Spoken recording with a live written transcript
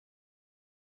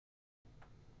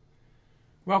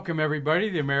Welcome, everybody,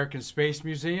 to the American Space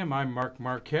Museum. I'm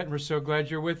Marquette, and we're so glad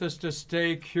you're with us to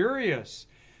stay curious.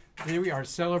 Today we are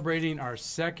celebrating our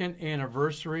second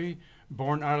anniversary,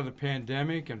 born out of the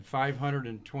pandemic, and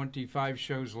 525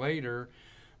 shows later.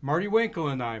 Marty Winkle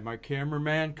and I, my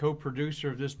cameraman, co-producer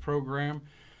of this program,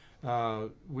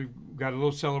 we've got a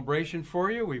little celebration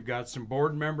for you. We've got some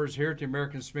board members here at the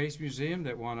American Space Museum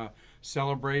that want to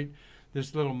celebrate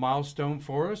this little milestone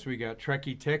for us. We got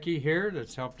Trekkie Techie here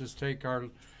that's helped us take our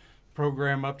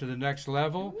program up to the next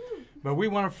level. But we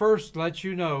want to first let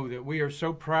you know that we are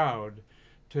so proud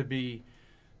to be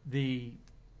the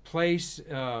place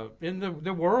in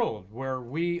the world where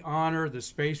we honor the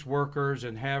space workers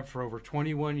and have for over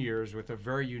 21 years with a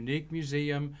very unique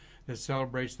museum that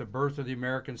celebrates the birth of the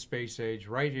American space age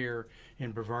right here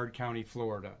in Brevard County,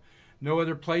 Florida. No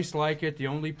other place like it, the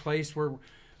only place where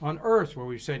on Earth where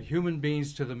we've sent human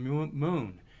beings to the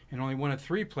moon, and only one of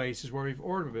 3 places where we've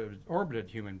orbited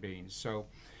human beings. So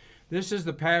this is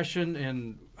the passion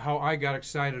and how I got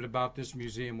excited about this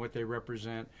museum, what they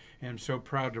represent, and I'm so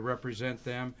proud to represent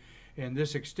them. And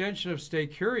this extension of Stay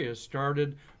Curious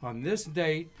started on this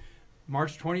date,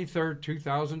 March 23rd,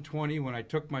 2020, when I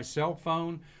took my cell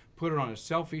phone, put it on a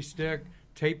selfie stick,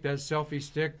 taped that selfie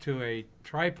stick to a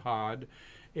tripod,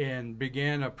 and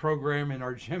began a program in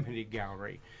our Gemini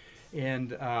gallery.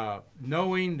 And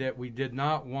knowing that we did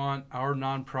not want our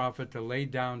nonprofit to lay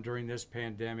down during this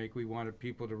pandemic, we wanted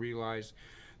people to realize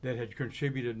that had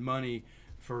contributed money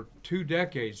for 2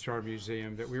 decades to our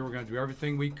museum, that we were going to do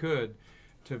everything we could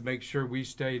to make sure we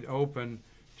stayed open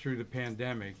through the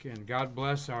pandemic. And God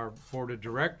bless our board of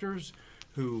directors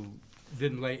who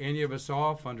didn't lay any of us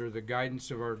off under the guidance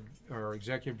of our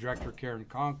executive director, Karen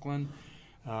Conklin.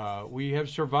 We have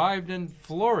survived and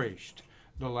flourished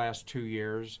the last 2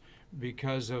 years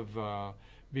because of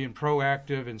being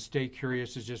proactive, and Stay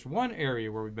Curious is just one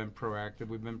area where we've been proactive.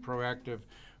 We've been proactive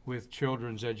with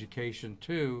children's education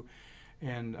too.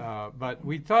 And but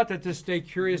we thought that this Stay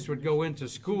Curious would go into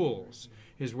schools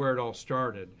is where it all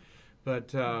started.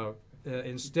 But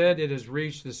instead it has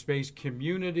reached the space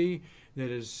community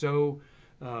that is so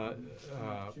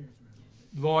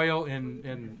loyal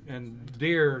and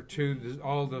dear to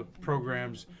all the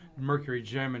programs, Mercury,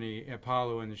 Gemini,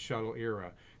 Apollo, and the shuttle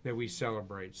era that we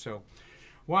celebrate. So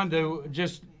wanted to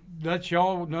just let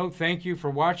y'all know, thank you for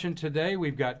watching today.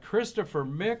 We've got Christopher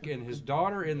Mick and his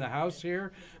daughter in the house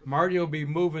here. Marty will be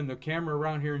moving the camera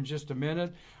around here in just a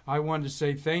minute. I wanted to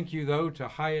say thank you, though, to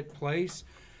Hyatt Place.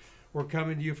 We're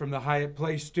coming to you from the Hyatt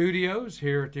Place Studios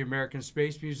here at the American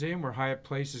Space Museum, where Hyatt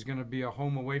Place is going to be a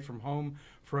home away from home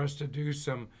for us to do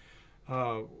some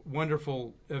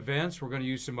wonderful events. We're going to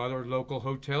use some other local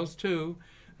hotels, too.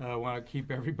 I want to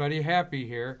keep everybody happy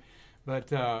here.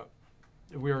 But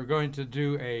we are going to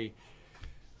do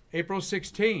April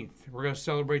 16th. We're going to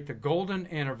celebrate the golden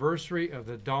anniversary of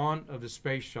the dawn of the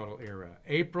space shuttle era.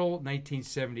 April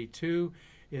 1972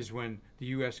 is when the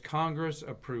U.S. Congress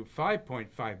approved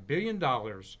 $5.5 billion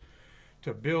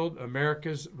to build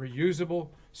America's reusable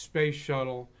space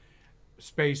shuttle,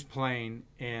 space plane,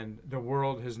 and the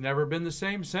world has never been the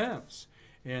same since.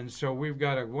 And so we've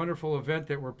got a wonderful event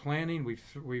that we're planning.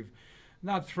 We've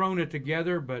not thrown it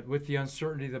together, but with the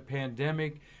uncertainty of the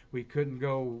pandemic, we couldn't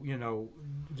go,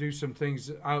 do some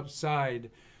things outside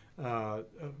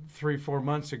 3-4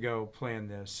 months ago, plan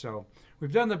this. So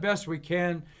we've done the best we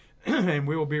can, and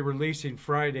we will be releasing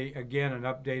Friday, again, an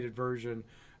updated version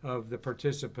of the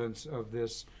participants of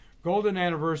this golden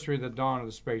anniversary of the dawn of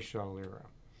the space shuttle era.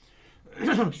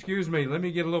 Excuse me, let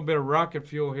me get a little bit of rocket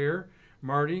fuel here.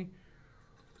 Marty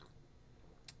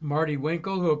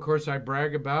Winkle, who of course I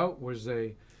brag about, was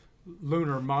a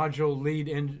lunar module lead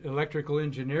electrical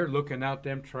engineer looking out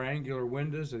them triangular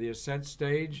windows of the ascent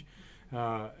stage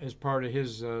as part of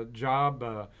his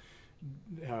job.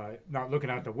 Not looking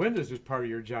out the windows was part of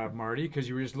your job, Marty, because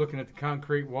you were just looking at the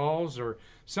concrete walls, or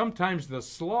sometimes the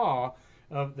slaw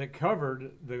that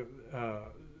covered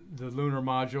the lunar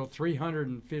module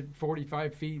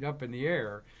 345 feet up in the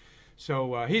air.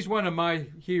 So he's one of my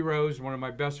heroes, one of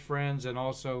my best friends, and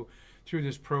also through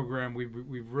this program we've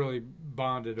really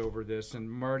bonded over this.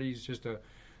 And Marty's just a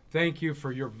thank you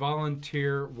for your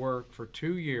volunteer work for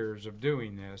 2 years of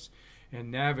doing this and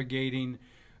navigating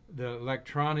the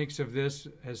electronics of this.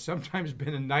 Has sometimes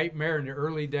been a nightmare in the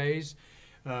early days,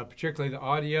 particularly the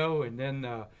audio. And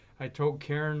then I told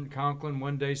Karen Conklin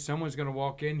one day, someone's going to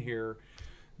walk in here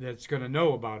that's going to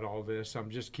know about all this. I'm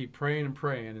just keep praying and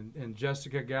praying. And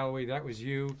Jessica Galloway, that was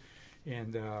you.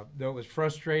 And though it was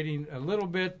frustrating a little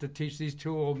bit to teach these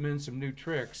 2 old men some new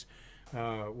tricks,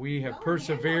 we have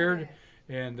persevered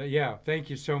And yeah, thank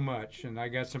you so much. And I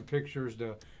got some pictures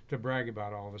to brag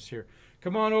about all of us here.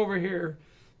 Come on over here.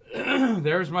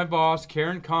 There's my boss,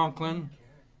 Karen Conklin.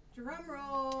 Drum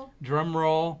roll. Drum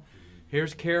roll.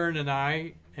 Here's Karen and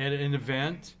I at an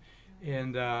event.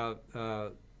 And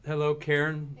hello,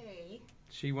 Karen. Hey.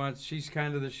 She's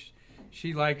kind of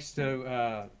she likes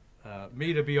to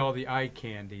me to be all the eye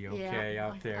candy, okay, Yeah,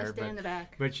 out there. I stay in the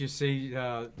back. But you see,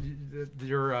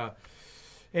 you're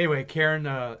anyway. Karen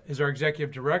is our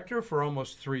executive director for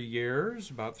almost 3 years,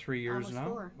 about 3 years Almost now.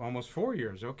 4. Almost 4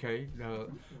 years, okay.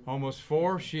 Almost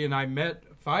 4. She and I met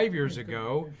 5 years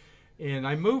ago, and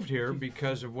I moved here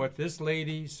because of what this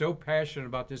lady so passionate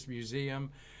about this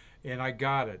museum, and I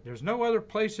got it. There's no other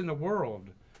place in the world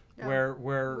where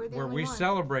we one.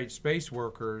 celebrate space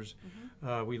workers.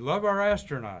 We love our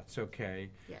astronauts, okay,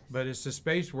 Yes. but it's the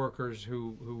space workers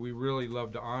who we really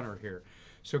love to honor here.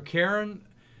 So Karen,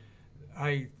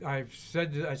 I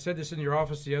said this in your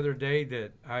office the other day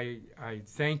that I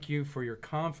thank you for your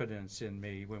confidence in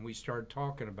me when we started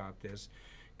talking about this,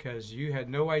 because you had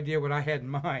no idea what I had in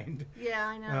mind. Yeah,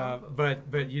 I know.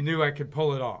 But you knew I could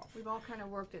pull it off. We've all kind of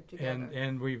worked it together.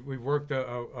 And we've worked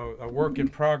a work in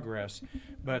progress.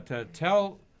 But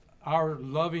tell our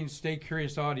loving Stay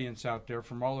Curious audience out there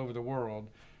from all over the world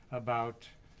about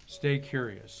Stay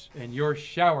Curious and your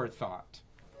shower thought.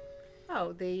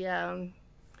 Oh,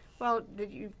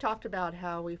 you talked about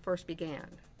how we first began.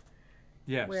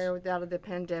 Yes. Where out of the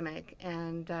pandemic,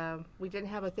 and we didn't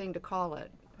have a thing to call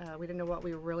it. We didn't know what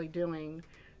we were really doing.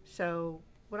 So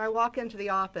when I walk into the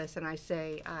office and I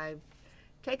say, I've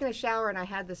taken a shower and I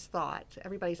had this thought,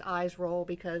 everybody's eyes roll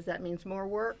because that means more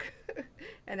work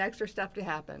and extra stuff to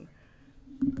happen.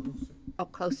 Oh,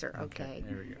 closer, okay.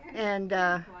 There we go. And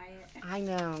I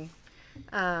know.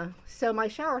 So my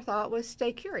shower thought was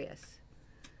stay curious.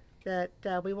 That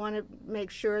we want to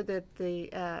make sure that we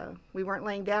weren't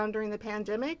laying down during the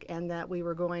pandemic, and that we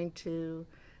were going to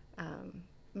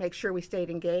make sure we stayed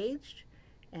engaged,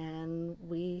 and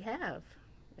we have.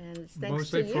 And it's thanks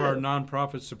Mostly to you. for our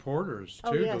nonprofit supporters too,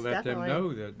 Oh, yes, to let definitely. them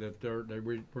know that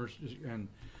we're and.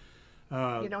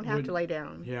 You don't have to lay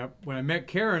down. Yeah. When I met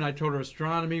Karen, I told her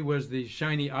astronomy was the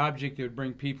shiny object that would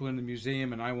bring people in the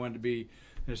museum, and I wanted to be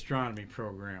an astronomy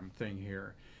program thing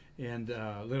here. And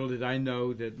little did I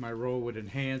know that my role would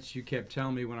enhance. You kept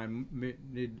telling me when I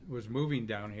was moving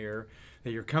down here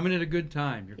that you're coming at a good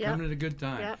time. You're coming at a good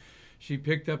time. Yep. She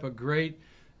picked up a great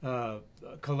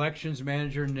collections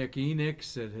manager, Nick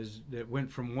Enix, that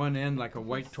went from one end like a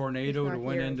white tornado to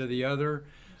one end to the other.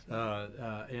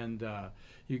 And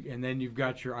then you've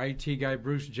got your IT guy,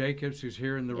 Bruce Jacobs, who's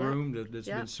here in the room. That's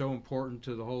been so important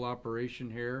to the whole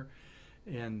operation here.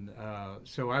 And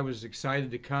so I was excited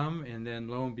to come, and then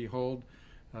lo and behold,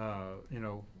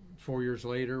 4 years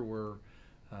later,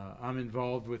 I'm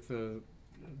involved with the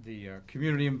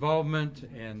community involvement,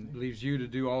 and leaves you to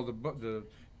do all the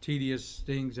tedious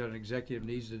things that an executive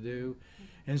needs to do.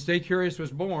 And Stay Curious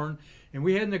was born, and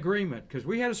we had an agreement because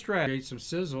we had a strategy, some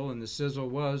sizzle, and the sizzle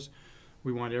was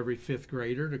we want every fifth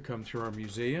grader to come through our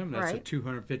museum. That's a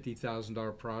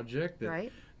 $250,000 project that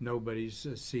nobody's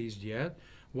seized yet.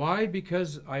 Why?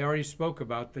 Because I already spoke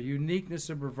about the uniqueness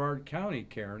of Brevard County,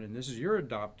 Karen, and this is your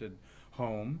adopted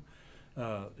home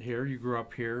here. You grew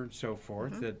up here and so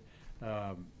forth. That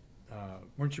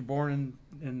weren't you born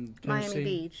in Tennessee? Miami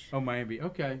Beach. Oh, Miami Beach.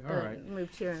 Okay, all right.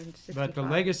 Moved here in 65. But the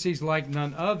legacy's like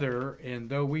none other, and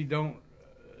though we don't,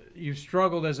 you've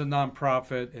struggled as a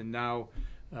nonprofit, and now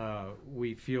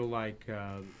we feel like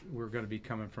we're going to be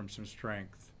coming from some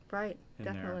strength. Right,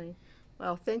 definitely.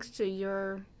 Well, thanks to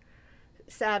your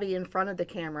savvy in front of the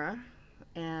camera,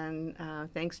 and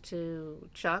thanks to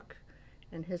Chuck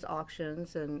and his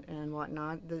auctions and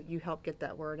whatnot, that you help get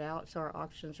that word out, so our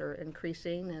auctions are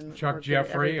increasing. And Chuck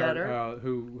Jeffrey,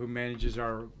 who manages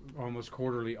our almost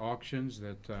quarterly auctions,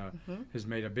 that has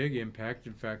made a big impact.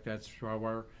 In fact, that's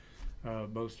how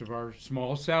most of our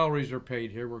small salaries are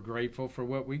paid here. We're grateful for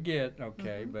what we get,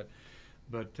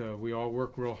 but we all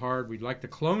work real hard. We'd like to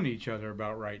clone each other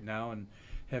about right now and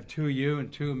have two of you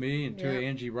and two of me and two of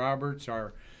Angie Roberts,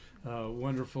 our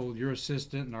wonderful, your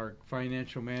assistant and our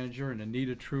financial manager, and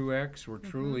Anita Truex. We're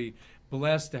truly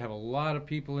blessed to have a lot of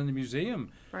people in the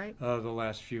museum the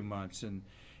last few months,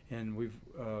 and we've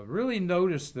really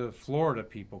noticed the Florida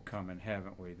people coming,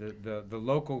 haven't we? The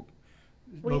local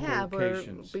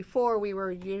locations. Before we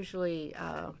were usually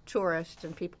tourists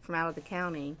and people from out of the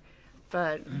county,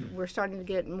 but we're starting to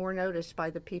get more noticed by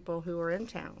the people who are in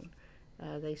town.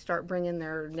 They start bringing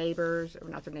their neighbors, or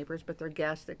not their neighbors, but their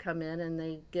guests that come in, and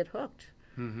they get hooked.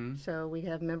 So we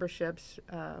have memberships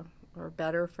or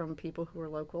better from people who are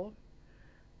local,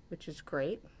 which is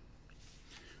great.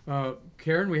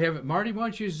 Karen, we have Marty. Why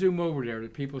don't you zoom over there to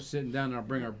people sitting down, and I'll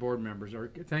bring our board members.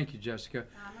 Thank you, Jessica.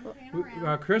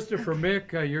 Christopher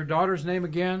Mick, your daughter's name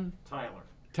again?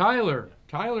 Tyler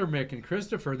Mick and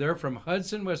Christopher. They're from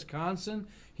Hudson, Wisconsin.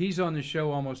 He's on the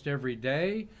show almost every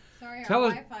day. Sorry,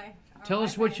 Tell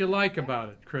us what you like about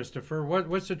it, Christopher.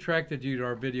 What's attracted you to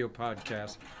our video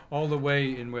podcast all the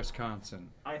way in Wisconsin?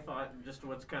 I thought just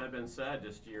what's kind of been said,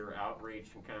 just your outreach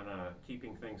and kind of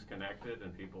keeping things connected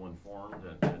and people informed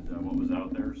and what was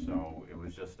out there. So it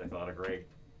was just, I thought, a great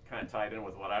kind of tied in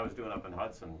with what I was doing up in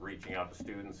Hudson, reaching out to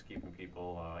students, keeping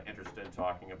people interested,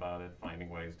 talking about it, finding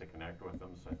ways to connect with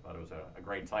them. So I thought it was a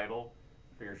great title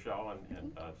for your show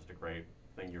and just a great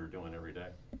thing you were doing every day.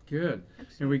 Good.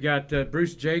 And we got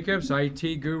Bruce Jacobs,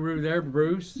 IT guru there.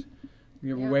 Bruce,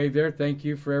 give a wave there. Thank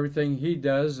you for everything he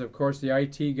does. Of course, the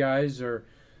IT guys are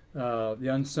the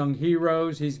unsung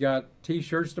heroes. He's got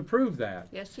T-shirts to prove that.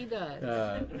 Yes, he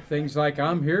does. Things like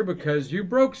I'm here because you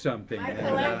broke something.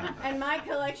 And my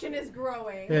collection is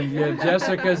growing. And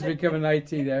Jessica's becoming IT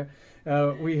there.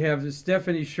 We have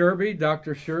Stephanie Sherby,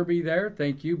 Dr. Sherby there.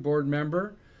 Thank you, board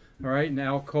member. All right, and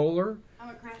Al Kohler.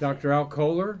 Dr. Al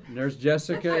Kohler. And there's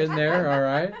Jessica in there. All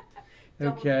right.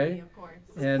 Okay.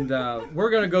 And we're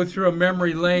going to go through a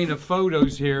memory lane of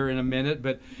photos here in a minute.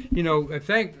 But, you know, I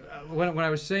think when I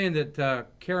was saying that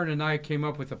Karen and I came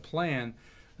up with a plan,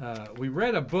 we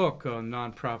read a book on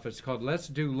nonprofits called Let's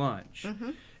Do Lunch.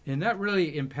 Mm-hmm. And that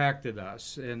really impacted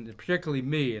us, and particularly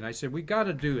me. And I said, we got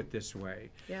to do it this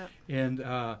way. Yeah. And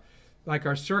like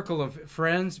our circle of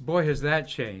friends, boy, has that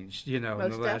changed, you know, Most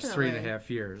in the last definitely. 3.5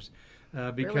 years.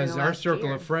 Because Really in the our last circle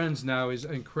year. of friends now is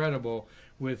incredible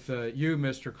with you,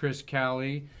 Mr. Chris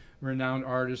Calley, renowned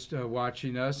artist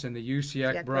watching us, and the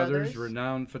Usiak brothers,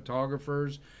 renowned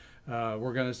photographers.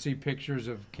 We're going to see pictures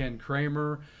of Ken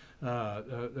Kramer,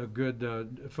 a good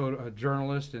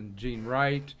journalist, and Jean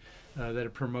Wright that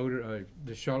have promoted,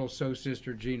 the Shuttle Sew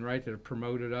Sister, Jean Wright, that have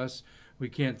promoted us. We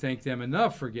can't thank them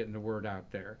enough for getting the word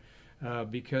out there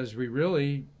because we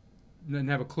really didn't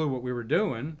have a clue what we were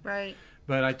doing. Right.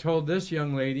 But I told this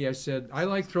young lady, I said, I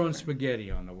like throwing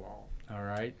spaghetti on the wall, all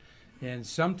right? And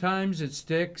sometimes it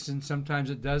sticks and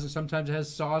sometimes it doesn't. Sometimes it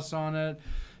has sauce on it.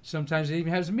 Sometimes it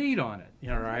even has meat on it,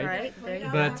 all right?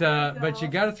 Right. But you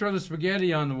got to throw the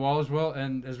spaghetti on the wall as well,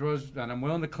 and I'm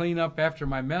willing to clean up after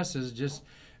my messes just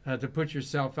to put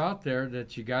yourself out there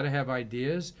that you got to have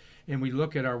ideas. And we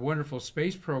look at our wonderful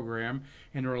space program,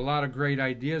 and there are a lot of great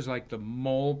ideas like the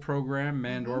MOLE program,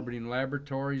 Manned Orbiting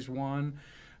Laboratories one.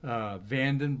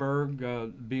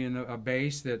 Vandenberg being a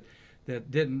base that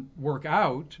didn't work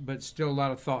out, but still a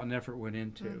lot of thought and effort went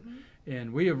into. Mm-hmm.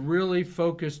 And we have really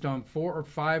focused on 4 or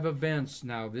 5 events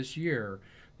now this year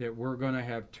that we're going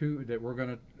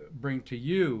to bring to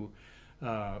you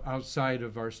outside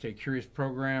of our Stay Curious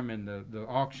program and the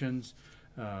auctions.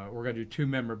 We're going to do 2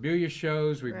 memorabilia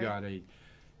shows. We've got a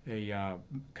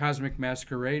Cosmic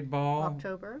Masquerade Ball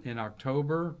in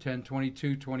October,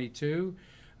 10/22/22.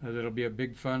 That'll be a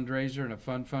big fundraiser and a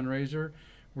fun fundraiser.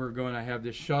 We're going to have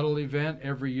this shuttle event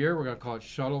every year. We're going to call it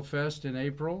Shuttle Fest in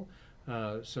April.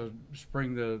 So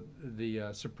spring the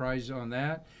surprise on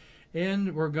that.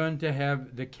 And we're going to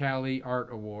have the Calley Art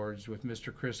Awards with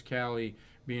Mr. Chris Calley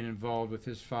being involved with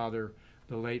his father,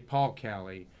 the late Paul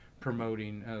Calley,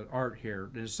 promoting art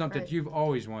here. It's something that you've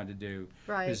always wanted to do,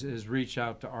 is reach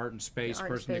out to art and space.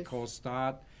 Nicole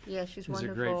Stott she's is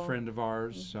wonderful. a great friend of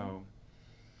ours.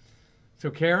 So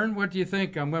Karen, what do you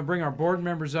think? I'm going to bring our board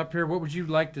members up here. What would you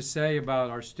like to say about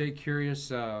our Stay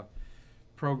Curious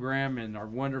program and our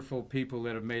wonderful people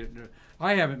that have made it?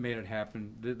 I haven't made it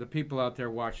happen. The people out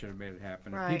there watching have made it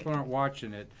happen. If people aren't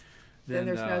watching it, then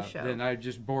there's no show. Then I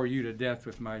just bore you to death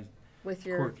with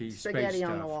your quirky spaghetti space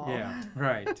on stuff. the wall. Yeah,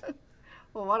 right.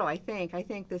 Well, what do I think? I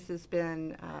think this has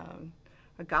been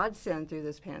a godsend through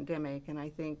this pandemic, and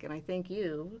I thank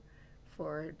you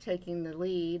for taking the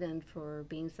lead and for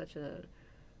being such a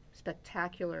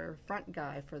spectacular front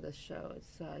guy for this show.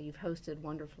 You've hosted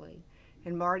wonderfully.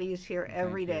 And Marty is here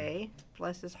every day,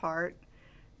 bless his heart.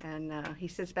 And he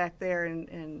sits back there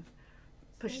and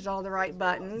pushes all the right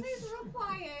buttons. He's real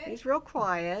quiet. He's real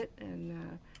quiet.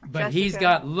 And but Jessica, he's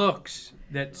got looks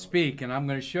that speak, and I'm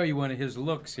going to show you one of his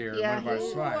looks here in one of our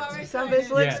slides. Some of his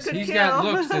looks could he's kill. got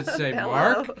looks that say, Hello.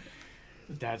 Mark,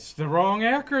 that's the wrong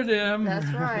acronym.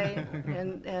 That's right.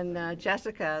 And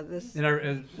Jessica,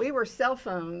 we were cell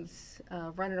phones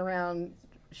running around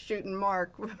shooting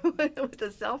Mark with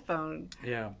the cell phone.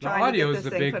 Yeah, the audio is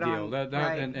the big deal.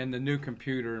 And the new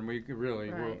computer, and we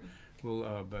really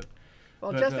will.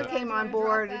 Well, Jessica came on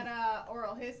board. That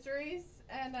oral histories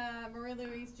and Marie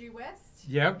Louise G. West.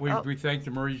 Yep, we thank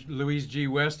the Marie Louise G.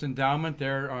 West Endowment.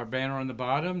 There, our banner on the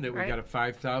bottom, that we Right. got a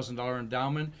 $5,000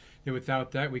 endowment. And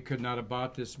without that, we could not have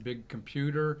bought this big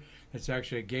computer. It's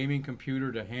actually a gaming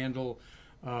computer to handle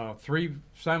four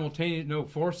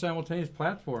simultaneous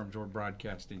platforms we're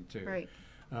broadcasting to. Right.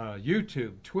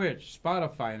 YouTube, Twitch,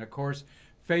 Spotify, and of course,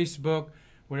 Facebook.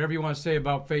 Whatever you want to say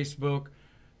about Facebook,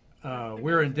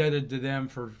 we're indebted to them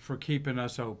for keeping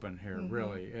us open here,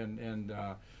 really. And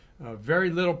very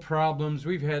little problems.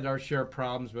 We've had our share of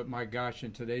problems, but my gosh,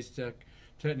 in today's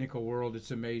technical world,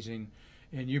 it's amazing.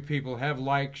 And you people have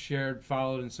liked, shared,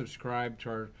 followed, and subscribed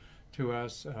to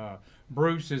us.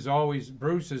 Bruce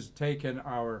has taken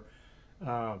our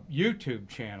YouTube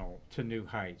channel to new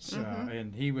heights,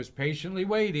 and he was patiently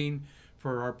waiting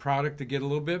for our product to get a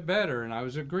little bit better, and I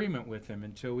was in agreement with him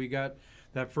until we got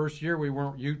that first year. We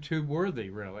weren't YouTube worthy,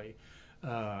 really,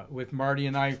 with Marty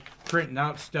and I printing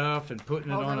out stuff and putting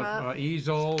it Holding on up. a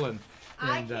easel and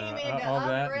I came in to all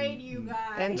that. upgrade you guys.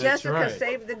 And That's Jessica right.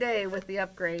 saved the day with the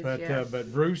upgrades. Yes.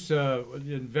 But Bruce,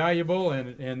 invaluable,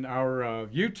 and our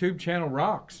YouTube channel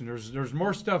rocks. And there's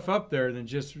more stuff up there than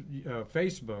just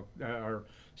Facebook or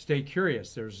Stay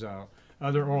Curious. There's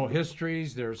other oral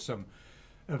histories. There's some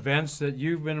events that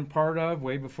you've been a part of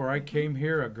way before I came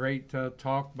here. A great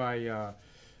talk by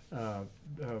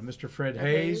Mr. Fred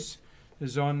Hayes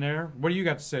is on there. What do you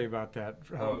got to say about that?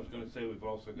 I was going to say we've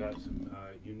also got some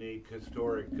unique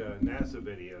historic NASA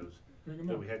videos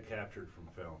that we had captured from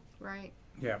film. Right.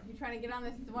 Yeah. You trying to get on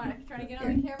this? What? Trying to get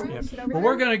on the camera? Yep. Sit over Well,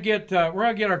 there. we're gonna get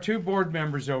our two board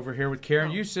members over here with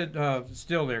Karen. Oh. You sit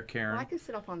still there, Well, Karen. I can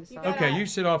sit off on the You side. got Okay, a- you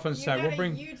sit off on the You side. got We'll a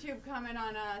bring. YouTube comment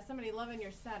on somebody loving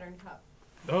your Saturn cup.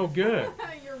 Oh, good.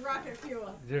 Your rocket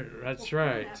fuel. That's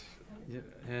right. Yeah,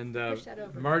 and Push that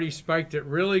over. Marty spiked it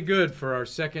really good for our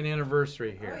second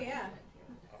anniversary Oh here. yeah,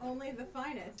 only the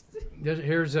finest.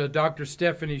 Here's Dr.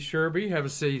 Stephanie Sherby. Have a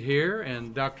seat here,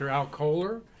 and Dr. Al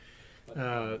Kohler.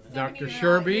 Dr. Stephanie,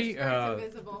 Sherby. Your skirt's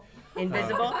invisible.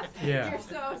 Invisible? Yeah. You're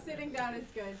so sitting down is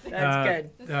good. That's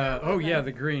good. The skirt Oh was yeah, up.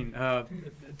 the green.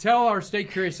 Tell our Stay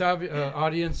Curious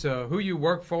audience who you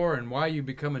work for and why you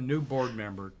become a new board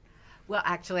member. Well,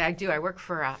 actually, I do. I work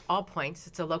for All Points.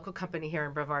 It's a local company here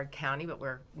in Brevard County, but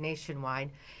we're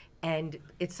nationwide. And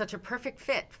it's such a perfect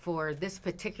fit for this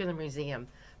particular museum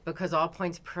because All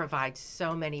Points provides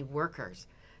so many workers,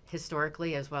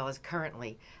 historically as well as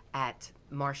currently, at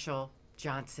Marshall,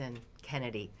 Johnson,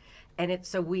 Kennedy. And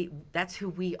that's who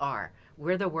we are.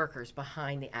 We're the workers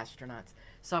behind the astronauts.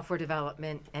 Software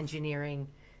development, engineering,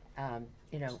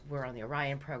 we're on the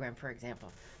Orion program, for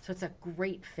example. So it's a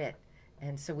great fit.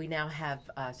 And so we now have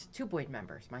two board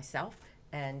members, myself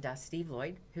and Steve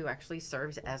Lloyd, who actually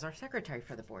serves as our secretary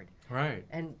for the board. Right.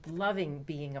 And loving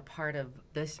being a part of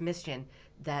this mission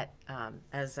that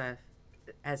as I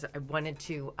wanted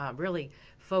to really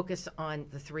focus on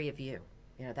the three of you.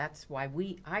 That's why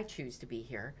I choose to be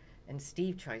here, and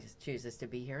Steve chooses to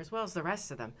be here, as well as the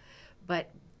rest of them. But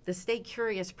the Stay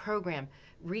Curious program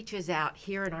reaches out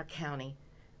here in our county.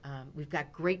 We've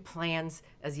got great plans,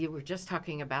 as you were just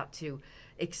talking about, to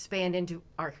expand into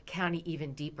our county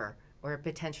even deeper, or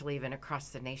potentially even across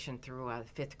the nation through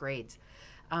fifth grades.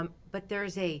 But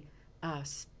there's a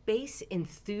space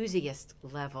enthusiast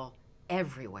level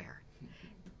everywhere.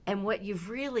 And what you've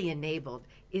really enabled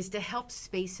is to help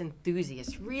space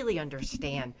enthusiasts really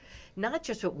understand not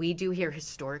just what we do here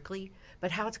historically, but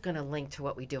how it's going to link to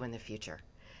what we do in the future.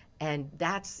 And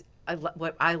that's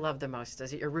what I love the most,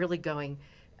 is that you're really going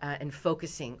and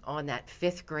focusing on that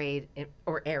fifth grade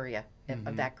or area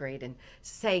of that grade and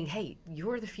saying, hey,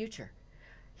 you're the future.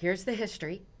 Here's the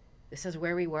history. This is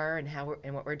where we were and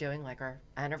and what we're doing, like our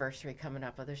anniversary coming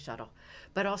up of the shuttle.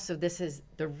 But also this is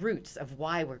the roots of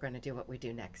why we're going to do what we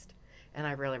do next. And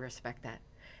I really respect that.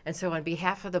 And so on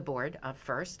behalf of the board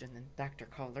first, and then Dr.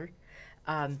 Kohler,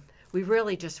 we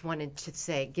really just wanted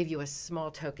to give you a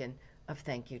small token of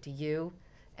thank you to you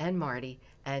and Marty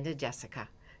and to Jessica,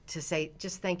 to say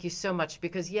just thank you so much,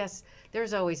 because yes,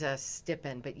 there's always a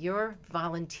stipend, but your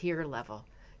volunteer level,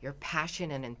 your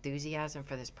passion and enthusiasm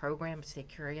for this program, Stay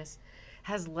Curious,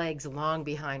 has legs long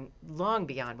beyond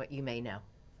what you may know.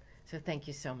 So thank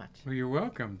you so much. Well, you're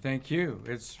welcome. Thank you.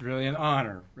 It's really an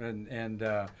honor, and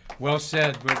well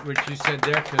said what you said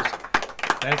there, because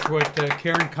that's what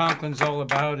Karen Conklin's all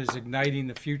about, is igniting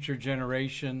the future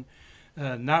generation,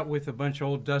 not with a bunch of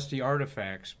old dusty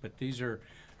artifacts, but these are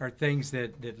things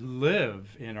that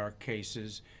live in our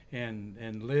cases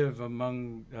and live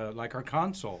among like our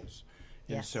consoles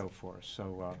and Yes. so forth.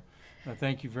 So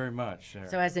Thank you very much, Sarah.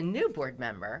 So as a new board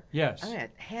member, Yes. I'm going to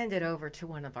hand it over to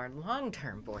one of our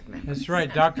long-term board members. That's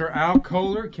right. Dr. Al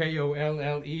Kohler,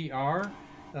 Koller,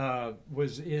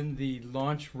 was in the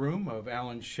launch room of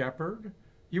Alan Shepard.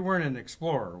 You weren't an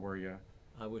explorer, were you?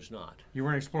 I was not. You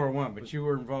weren't Explorer 1, but you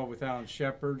were involved with Alan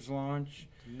Shepard's launch.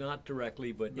 Not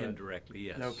directly, but indirectly,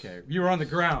 yes. Okay. You were on the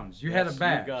grounds. You had a Yes,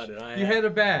 badge. you got it. You had a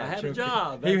badge. I had a okay.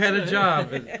 job. You had a That's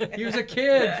job. He was a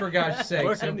kid, for gosh sakes.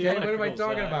 Working the Okay, what am I electrical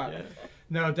talking side, about? yeah.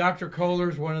 No, Dr.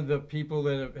 Kohler's one of the people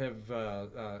that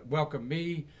have welcomed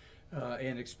me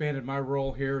and expanded my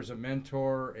role here as a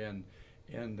mentor, and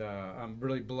I'm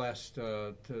really blessed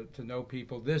to know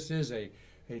people. This is a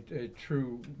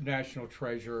true national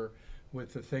treasure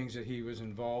with the things that he was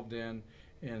involved in.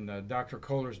 And Dr.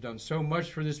 Kohler's done so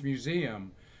much for this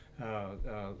museum,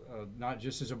 not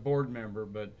just as a board member,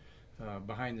 but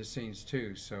behind the scenes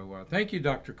too. So thank you,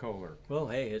 Dr. Kohler. Well,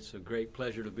 hey, it's a great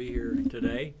pleasure to be here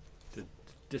today to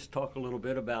just talk a little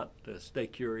bit about Stay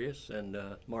Curious and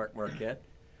Marquette,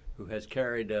 who has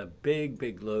carried a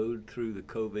big load through the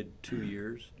COVID 2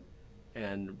 years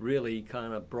and really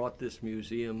kind of brought this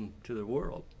museum to the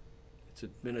world. It's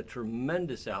been a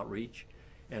tremendous outreach,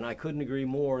 and I couldn't agree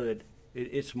more that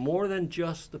it's more than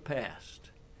just the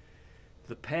past.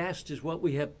 The past is what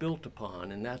we have built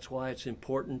upon, and that's why it's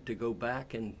important to go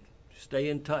back and stay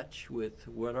in touch with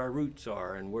what our roots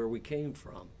are and where we came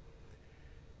from.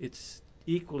 It's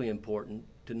equally important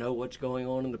to know what's going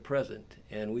on in the present,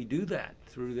 and we do that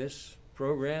through this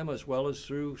program as well as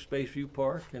through Spaceview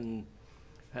Park, and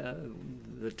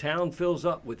the town fills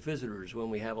up with visitors when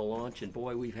we have a launch, and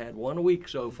boy, we've had one a week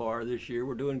so far this year.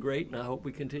 We're doing great, and I hope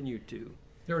we continue to.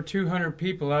 There were 200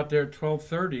 people out there at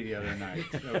 12:30 the other night.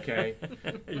 Okay.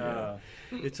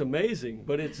 It's amazing,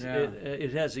 but it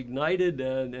has ignited,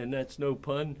 and that's no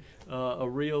pun, a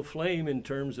real flame in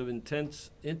terms of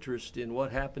intense interest in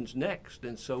what happens next.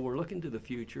 And so we're looking to the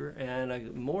future,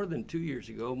 and more than 2 years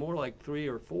ago, more like 3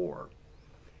 or 4,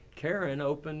 Karen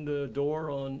opened the door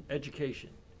on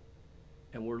education.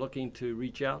 And we're looking to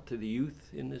reach out to the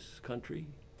youth in this country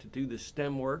to do the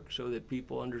STEM work so that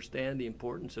people understand the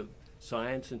importance of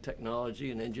science and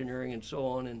technology and engineering and so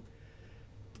on. And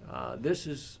this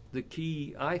is the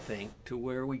key, I think, to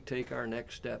where we take our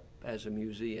next step as a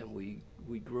museum. We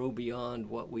grow beyond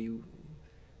what we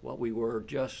were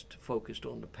just focused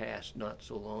on the past not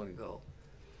so long ago.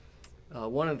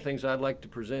 One of the things I'd like to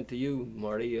present to you,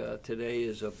 Marty, today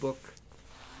is a book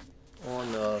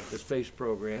on the space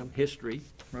program, history.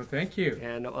 Well, thank you.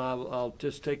 And I'll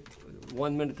just take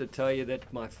 1 minute to tell you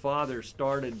that my father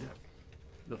started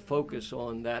the focus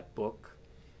on that book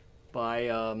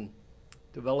by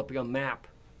developing a map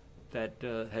that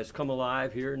has come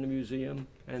alive here in the museum,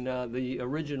 and the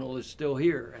original is still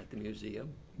here at the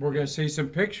museum. We're going to see some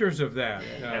pictures of that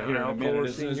here in a minute.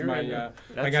 This is I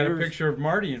got a picture of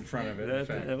Marty in front of it. In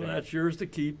fact. That's yours to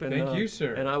keep. And, thank you,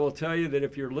 sir. And I will tell you that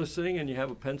if you're listening and you have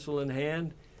a pencil in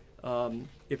hand,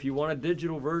 if you want a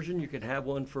digital version, you can have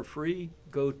one for free.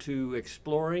 Go to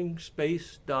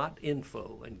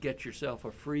exploringspace.info and get yourself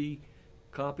a free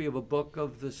copy of a book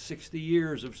of the 60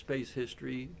 years of space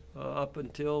history up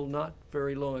until not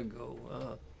very long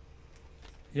ago.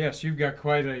 Yes, you've got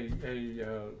quite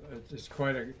it's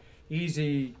quite a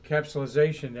easy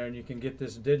capsulization there, and you can get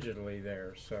this digitally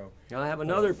there. So I have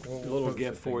another we'll little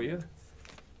gift for you.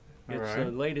 It's the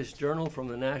right. latest journal from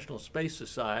the National Space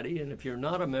Society, and if you're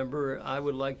not a member, I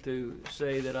would like to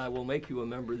say that I will make you a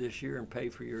member this year and pay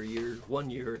for your 1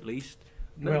 year at least.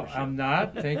 Well, membership. I'm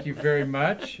not. Thank you very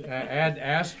much. Ad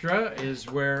Astra is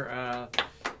where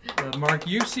Mark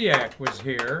Usiak was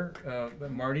here.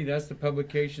 Marty, that's the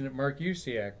publication that Mark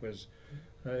Usiak is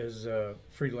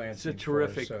freelancing. It's a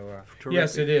terrific, for. So, terrific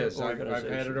yes, it is. I've had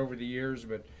organization. it over the years,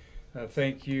 but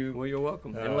thank you. Well, you're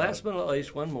welcome. And last but not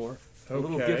least, one more. A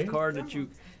little Okay. gift card that you're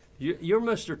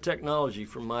Mr. Technology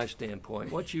from my standpoint.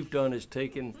 What you've done is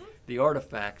taken the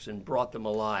artifacts and brought them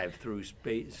alive through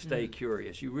Stay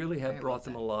Curious. You really have brought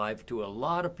them alive to a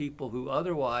lot of people who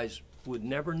otherwise would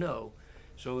never know.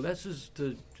 So this is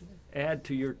to add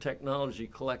to your technology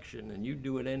collection, and you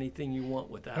do it anything you want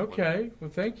with that one. Okay.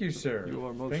 Well, thank you, sir. You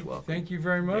are most welcome. Thank you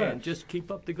very much. And just keep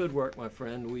up the good work, my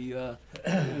friend. We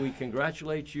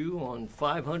congratulate you on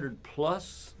 500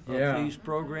 plus of these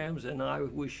programs, and I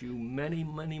wish you many,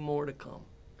 many more to come.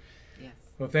 Yes.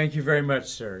 Well, thank you very much,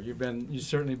 sir. You've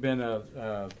certainly been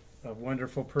a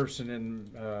wonderful person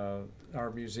in our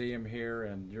museum here,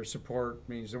 and your support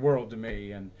means the world to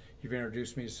me. And you've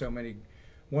introduced me to so many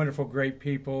wonderful, great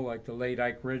people like the late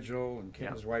Ike Ridgel and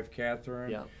his wife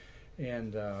Catherine. Yeah.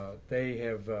 And they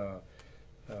have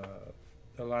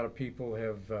a lot of people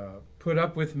have put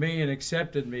up with me and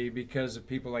accepted me because of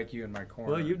people like you in my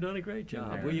corner. Well, you've done a great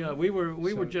job. there. We were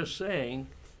So- just saying,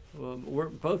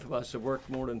 both of us have worked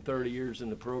more than 30 years in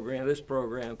the program, this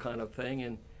program kind of thing,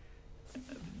 and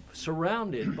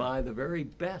surrounded by the very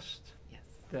best Yes.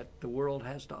 that the world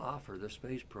has to offer, the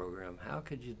space program. How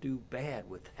could you do bad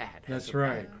with that? as That's a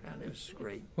right. background? It was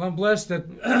great. Well, I'm blessed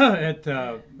that at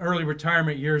early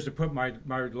retirement years to put my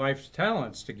life's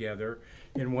talents together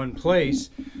in one place,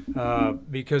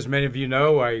 because many of you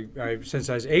know, I since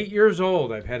I was 8 years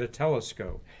old, I've had a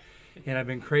telescope, and I've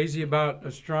been crazy about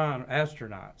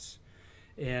astronauts.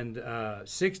 And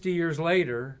 60 years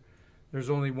later, there's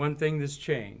only one thing that's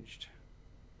changed.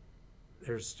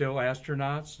 There's still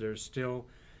astronauts, there's still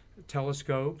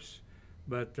telescopes,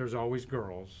 but there's always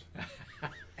girls.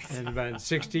 And about in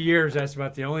 60 years, that's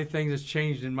about the only thing that's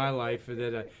changed in my life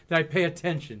that I pay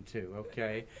attention to,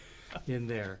 okay, in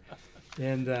there.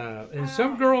 And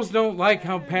some girls don't like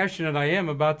how passionate I am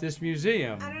about this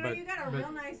museum. I don't know, but- you got a but-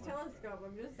 real nice telescope,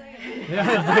 I'm just saying.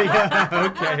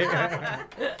 Yeah,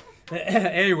 okay.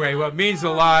 Anyway, what means a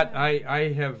lot,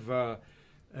 I have,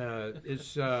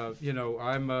 it's, you know,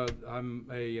 I'm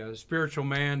a spiritual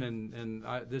man, and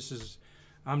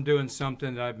I'm doing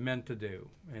something that I've meant to do.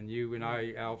 And you and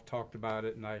I, Alf, talked about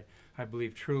it, and I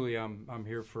believe truly I'm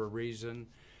here for a reason.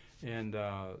 And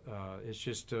it's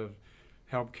just to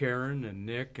help Karen and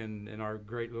Nick and our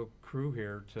great little crew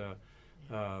here to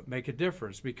make a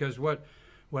difference. Because what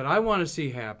I want to see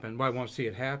happen, well, I won't see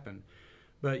it happen,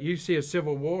 but you see a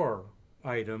Civil War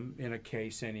item in a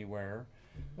case anywhere,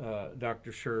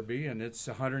 Dr. Sherby, and it's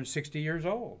 160 years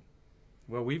old.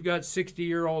 Well, we've got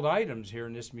 60-year-old items here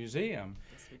in this museum,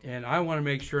 and I want to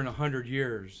make sure in 100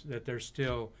 years that they're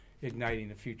still igniting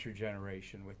the future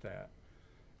generation with that.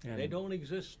 And They don't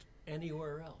exist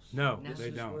anywhere else. No, No. they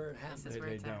This don't. is where it happens. This is where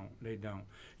it's at. They don't.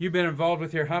 You've been involved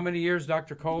with here how many years,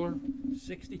 Dr. Kohler?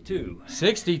 62.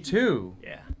 62.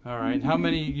 Yeah. All right. And how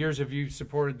many years have you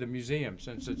supported the museum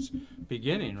since its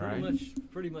beginning, right?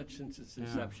 Pretty much since its Yeah.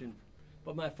 inception.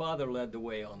 But my father led the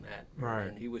way on that. Right.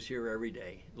 And he was here every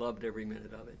day. Loved every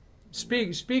minute of it.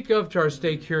 Speak of to our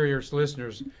Stay Curious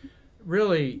listeners.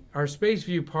 Really, our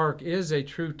Spaceview Park is a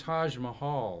true Taj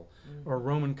Mahal or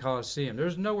Roman Colosseum.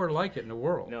 There's nowhere like it in the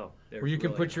world. No. Where you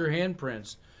can put your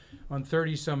handprints on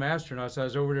 30-some astronauts. I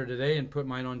was over there today and put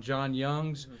mine on John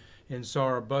Young's and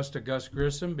saw a bust of Gus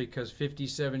Grissom because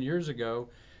 57 years ago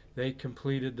they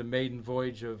completed the maiden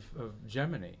voyage of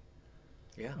Gemini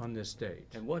Yeah. on this date.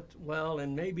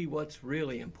 And maybe what's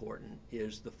really important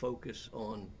is the focus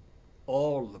on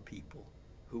all the people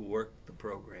who work the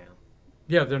program.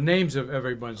 Yeah, the names of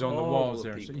everyone's on the All walls the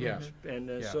there. So, people. yeah. And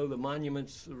Yeah. so the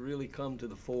monuments really come to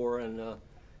the fore, and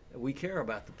we care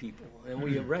about the people, and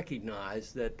we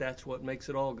recognize that that's what makes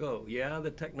it all go. Yeah,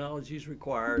 the technology's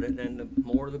required, and the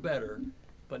more the better,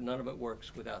 but none of it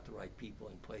works without the right people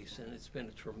in place. And it's been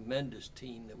a tremendous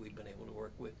team that we've been able to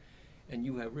work with, and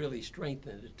you have really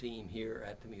strengthened the team here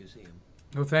at the museum.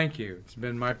 Well, thank you. It's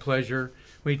been my pleasure.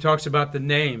 When he talks about the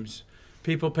names,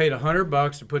 people paid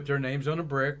 $100 to put their names on a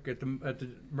brick at the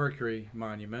Mercury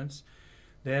monuments.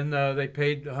 Then they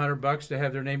paid $100 to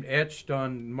have their name etched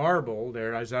on marble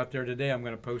there. I was out there today. I'm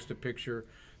going to post a picture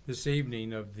this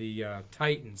evening of the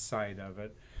Titan side of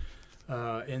it.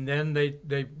 And then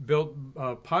they built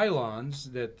pylons,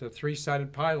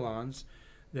 three-sided pylons,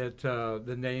 that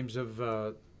the names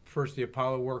of first the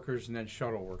Apollo workers and then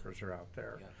shuttle workers are out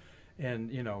there. Yeah.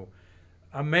 And, you know,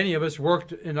 many of us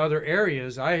worked in other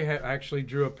areas. I actually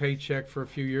drew a paycheck for a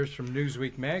few years from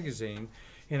Newsweek magazine,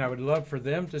 and I would love for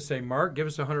them to say, Mark, give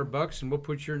us $100 and we'll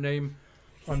put your name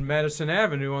on Madison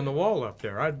Avenue on the wall up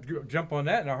there. I'd jump on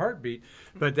that in a heartbeat.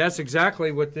 But that's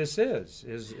exactly what this is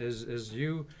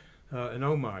you an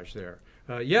homage there.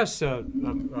 Yes,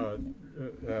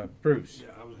 Bruce. Yeah,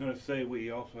 I was going to say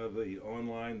we also have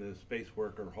the Space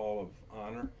Worker Hall of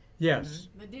Honor. Yes.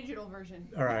 The digital version.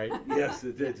 All right. Yes,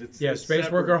 it is. It's Space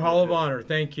separate Worker from Hall of this. Honor.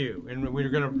 Thank you. And we're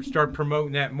going to start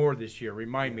promoting that more this year.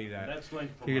 Remind me that. That's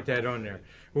linked from To get our that on website. there.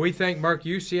 Well, we thank Mark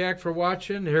Usiak for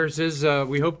watching. Here's his,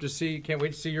 we hope to see, can't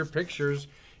wait to see your pictures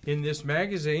in this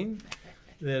magazine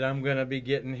that I'm going to be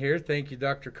getting here. Thank you,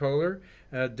 Dr. Kohler.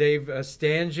 Dave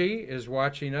Stange is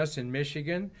watching us in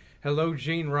Michigan. Hello,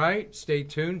 Jean Wright. Stay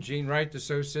tuned. Jean Wright, the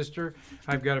Soul Sister.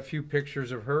 I've got a few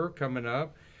pictures of her coming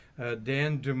up.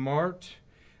 Dan Dumart.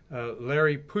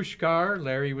 Larry Pushkar.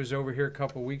 Larry was over here a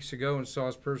couple weeks ago and saw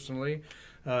us personally,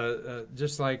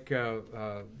 just like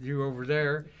you over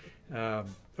there.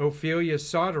 Ophelia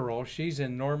Soderol, she's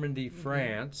in Normandy,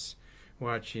 France,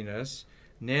 watching us.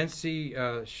 Nancy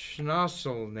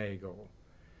Schnasselnagel,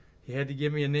 You had to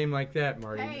give me a name like that,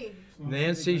 Marty. Hey,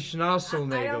 Nancy I don't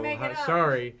Schnosselnagel. make it up.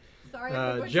 Sorry. sorry.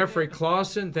 for pushing Jeffrey it.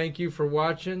 Clausen, thank you for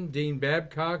watching. Dean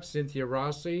Babcock, Cynthia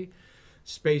Rossi,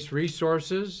 Space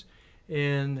Resources.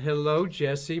 And hello,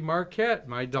 Jessie Marquette,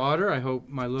 my daughter. I hope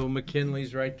my little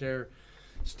McKinley's right there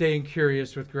staying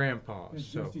curious with Grandpa. As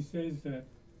So, Jesse says that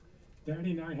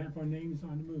Daddy and I have our names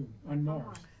on the moon, on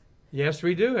Mars. yes,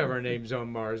 we do have our names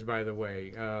on Mars, by the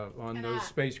way, on And, those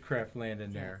spacecraft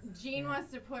landing there. Gene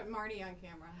wants to put Marty on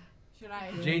camera. Should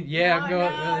I? Gene, yeah, No,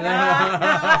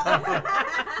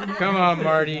 no, Come on,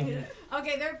 Marty.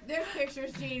 Okay, there's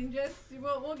pictures, Gene. Just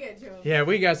we'll get to them. Yeah,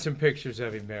 we got some pictures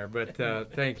of him there, but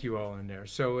thank you all in there.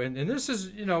 So, and this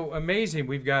is, amazing.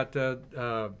 We've got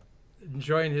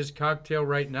enjoying his cocktail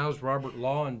right now is Robert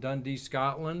Law in Dundee,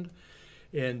 Scotland.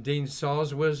 And Dean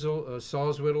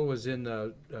Salzwittle was in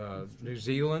New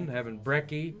Zealand having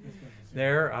brekkie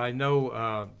there. I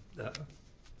know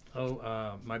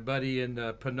my buddy in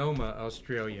Panoma,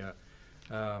 Australia.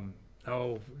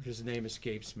 His name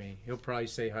escapes me. He'll probably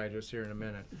say hi to us here in a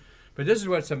minute. But this is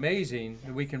what's amazing,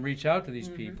 that we can reach out to these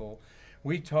people.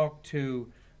 We talked to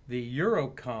the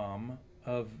Eurocom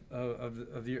of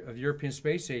the European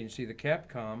Space Agency, the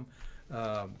Capcom,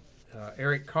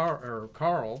 Eric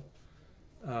Carl.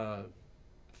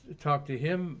 Talked to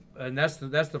him, and that's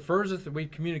the furthest that we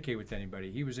communicate with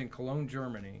anybody. He was in Cologne,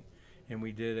 Germany, and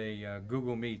we did a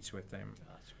Google Meets with them.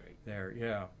 That's great. There,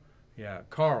 yeah.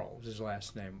 Carl is his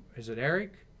last name. Is it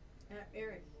Eric?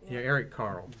 Eric. Yeah, Eric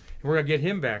Carl. And we're gonna get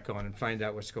him back on and find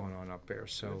out what's going on up there.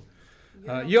 So,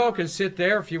 you all can sit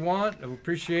there if you want. I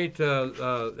appreciate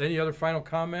any other final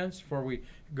comments before we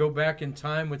go back in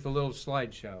time with the little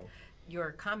slideshow.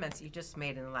 Your comments you just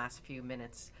made in the last few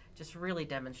minutes just really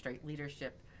demonstrate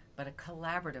leadership, but a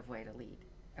collaborative way to lead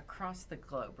across the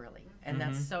globe, really. And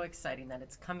that's so exciting that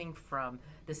it's coming from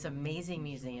this amazing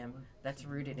museum that's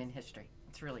rooted in history.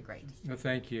 It's really great. Well,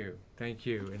 thank you,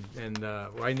 and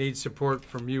I need support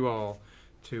from you all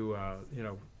to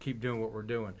keep doing what we're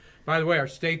doing. By the way, our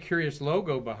Stay Curious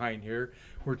logo behind here,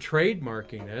 we're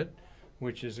trademarking it,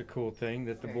 which is a cool thing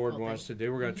that the board wants to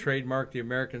do. We're going to trademark the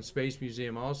American Space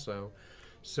Museum also.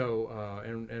 So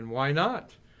and why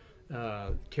not?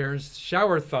 Karen's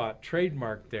shower thought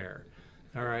trademarked there.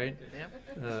 All right.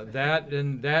 Yep. That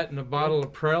and a bottle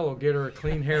of Prel will get her a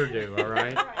clean hairdo. All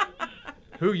right.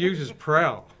 Who uses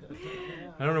Prel?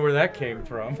 I don't know where that came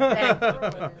from.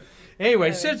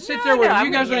 Anyway, sit there. Where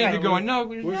you guys don't need to go in. No,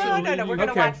 No, we're going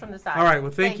to watch from the side. All right.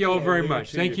 Well, thank you all you. very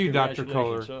much. Thank you, Dr.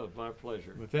 Kohler. Congratulations. Oh, my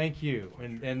pleasure. Well, thank you.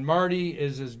 And Marty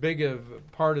is as big a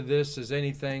part of this as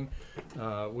anything.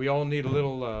 We all need a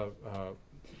little.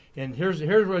 And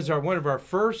here was one of our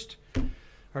first,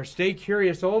 our Stay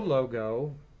Curious old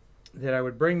logo. That I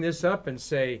would bring this up and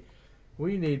say,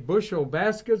 we need bushel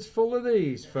baskets full of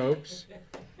these, folks.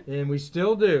 And we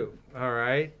still do. All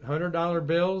right, $100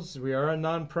 bills. We are a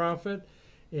nonprofit,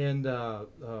 and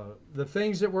the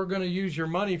things that we're going to use your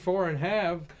money for and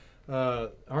have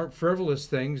aren't frivolous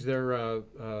things. They're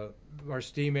our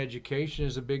STEAM education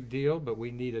is a big deal, but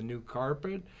we need a new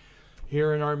carpet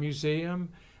here in our museum.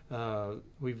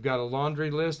 We've got a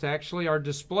laundry list. Actually, our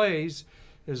displays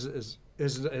is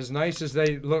as nice as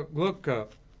they look.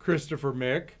 Christopher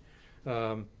Mick.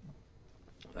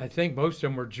 I think most of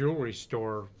them were jewelry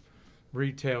store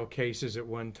retail cases at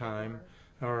one time.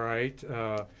 All right.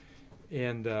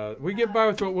 And we get by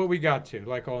with what we got to,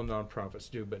 like all nonprofits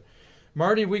do. But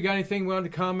Marty, we got anything we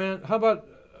wanted to comment? How about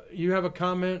you have a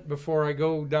comment before I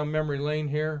go down memory lane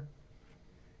here?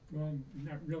 Well,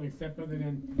 not really, except other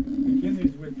than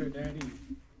McKinley's with her daddy.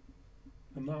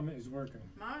 Her mama is working,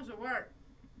 Mom's at work.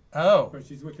 Oh. but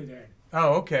she's with her dad.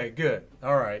 Oh, okay, good.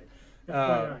 All right.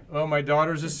 FYI. Well, my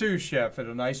daughter's a sous chef at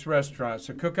a nice restaurant,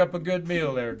 so cook up a good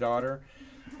meal there, daughter.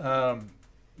 Why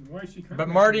is she coming? But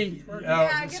Marty, She's working.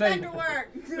 Yeah, get say, back to work.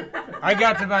 I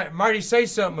got to Marty. Say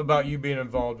something about you being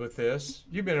involved with this.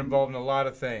 You've been involved in a lot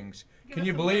of things. Can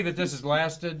you believe that this has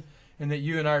lasted, and that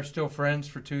you and I are still friends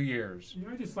for 2 years?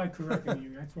 I just like correcting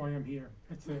you. That's why I'm here.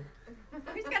 That's it.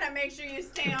 He's gotta make sure you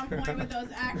stay on point with those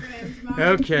acronyms, Mark.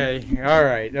 Okay. All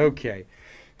right. Okay.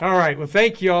 All right. Well,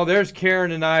 thank you all. There's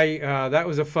Karen and I. That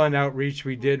was a fun outreach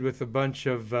we did with a bunch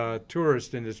of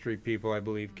tourist industry people, I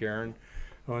believe, Karen,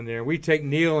 on there. We take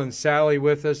Neil and Sally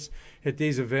with us at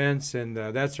these events, and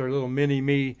that's our little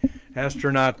mini-me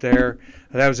astronaut there.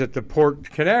 That was at the Port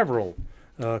Canaveral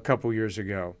a couple years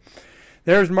ago.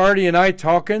 There's Marty and I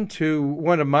talking to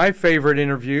one of my favorite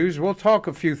interviews. We'll talk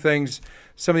a few things.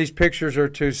 Some of these pictures are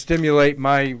to stimulate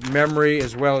my memory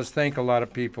as well as thank a lot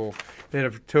of people that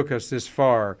have took us this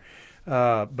far.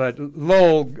 But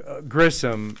Lowell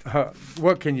Grissom,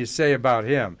 what can you say about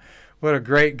him? what a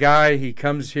great guy. He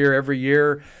comes here every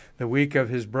year, the week of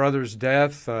his brother's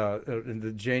death, in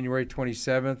the January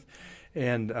 27th.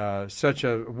 And such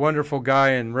a wonderful guy,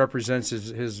 and represents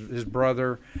his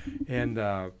brother, and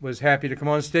was happy to come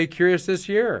on Stay Curious this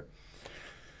year.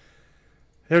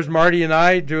 There's Marty and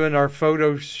I doing our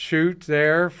photo shoot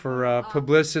there for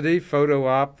publicity, photo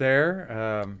op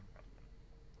there.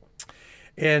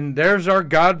 And there's our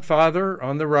godfather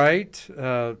on the right,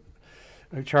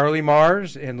 Charlie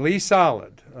Mars and Lee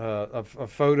Solid, a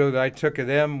photo that I took of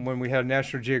them when we had a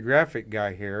National Geographic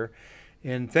guy here.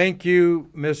 And thank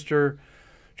you, Mr.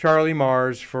 Charlie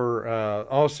Mars, for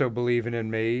also believing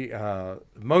in me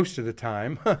most of the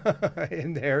time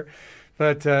in there.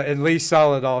 But and Lee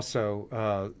Solid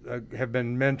also have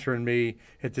been mentoring me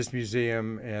at this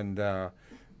museum. And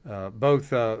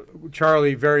both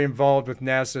Charlie, very involved with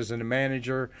NASA as a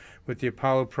manager with the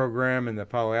Apollo program and the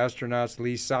Apollo astronauts.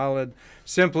 Lee Solid,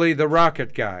 simply the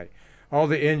rocket guy. All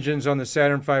the engines on the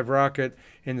Saturn V rocket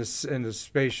and the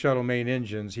Space Shuttle main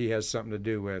engines he has something to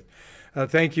do with.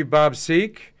 Thank you, Bob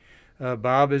Seek.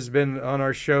 Bob has been on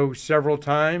our show several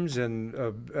times, and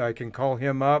I can call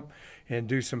him up and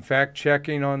do some fact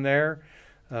checking on there.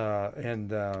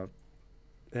 And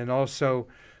also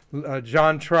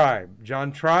John Tribe.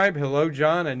 John Tribe, hello,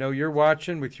 John. I know you're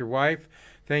watching with your wife.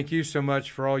 Thank you so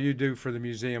much for all you do for the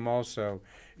museum also.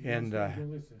 And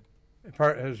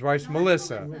his wife's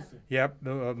Melissa. Yep,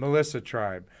 Melissa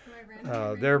Tribe.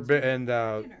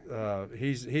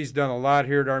 He's done a lot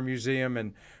here at our museum,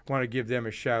 and want to give them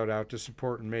a shout out to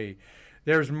supporting me.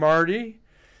 There's Marty,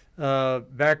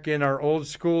 back in our old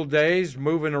school days,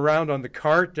 moving around on the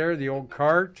cart there, the old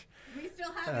cart. We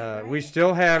still have it. Right? We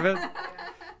still have it.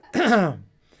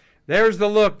 There's the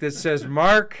look that says,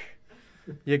 Mark,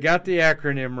 you got the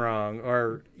acronym wrong,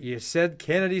 or you said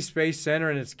Kennedy Space Center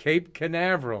and it's Cape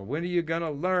Canaveral. When are you going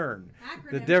to learn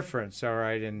the difference? All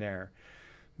right, in there.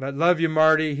 But love you,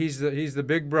 Marty. He's the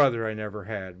big brother I never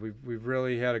had. We've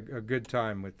really had a good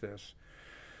time with this.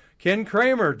 Ken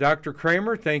Kramer, Dr.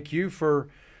 Kramer, thank you for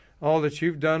all that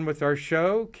you've done with our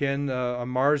show. Ken, a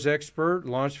Mars expert,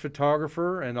 launch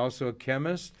photographer, and also a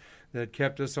chemist that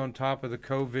kept us on top of the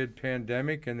COVID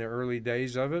pandemic in the early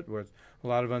days of it with a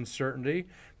lot of uncertainty.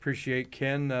 Appreciate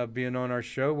Ken being on our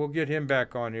show. We'll get him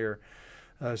back on here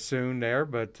soon there.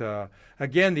 But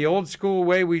again, the old school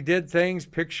way we did things,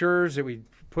 pictures that we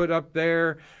put up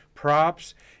there,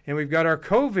 props, and we've got our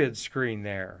COVID screen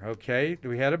there, okay?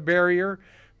 We had a barrier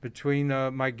between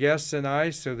my guests and I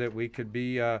so that we could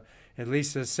be at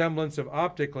least a semblance of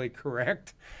optically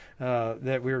correct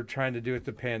that we were trying to do with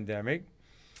the pandemic.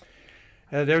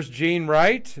 There's Gene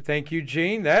Wright. Thank you,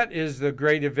 Gene. That is the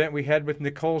great event we had with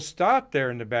Nicole Stott there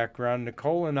in the background.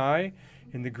 Nicole and I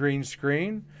in the green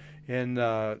screen. And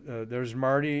there's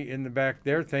Marty in the back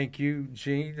there. Thank you,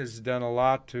 Gene. Has done a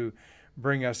lot to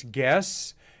bring us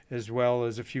guests as well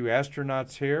as a few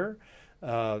astronauts here.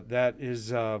 That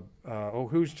is,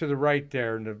 who's to the right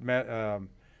there? I don't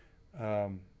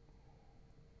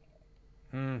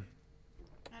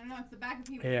know, it's the back of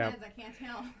people's heads, I can't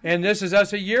tell. And this is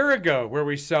us a year ago where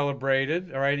we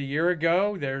celebrated, all right, a year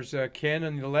ago. There's Ken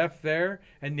on the left there,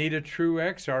 Anita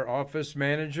Truex, our office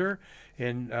manager,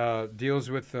 and deals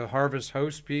with the Harvest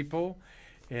Host people,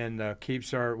 and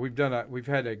keeps our, we've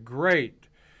had a great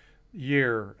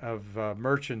year of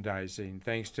merchandising,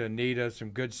 thanks to Anita,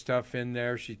 some good stuff in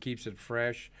there. She keeps it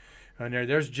fresh. And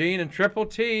there's Gene and Triple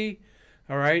T,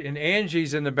 all right, and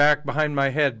Angie's in the back behind my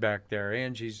head back there.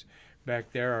 Angie's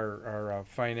back there, our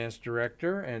finance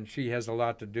director, and she has a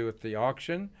lot to do with the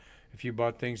auction. If you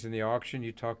bought things in the auction,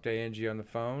 you talk to Angie on the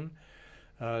phone.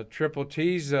 Triple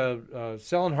T's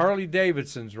selling Harley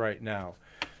Davidsons right now.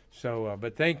 So,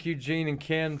 but thank you, Gene and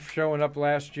Ken, for showing up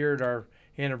last year at our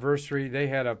anniversary. They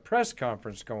had a press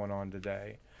conference going on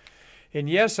today. And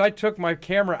yes, I took my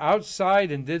camera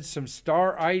outside and did some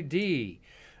star ID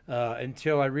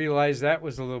until I realized that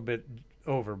was a little bit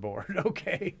overboard.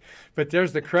 Okay, but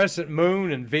there's the crescent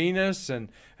moon and Venus and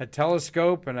a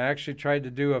telescope, and I actually tried to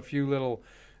do a few little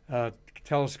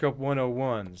telescope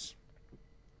 101s.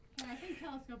 Yeah, I think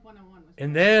telescope 101 was.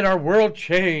 And then our world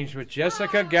changed with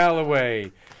Jessica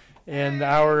Galloway and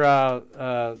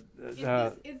our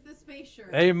It's the space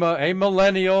shirt. a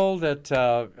millennial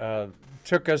that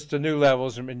took us to new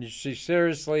levels. I mean, she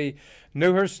seriously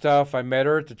knew her stuff. I met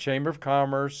her at the Chamber of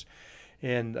Commerce,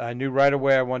 and I knew right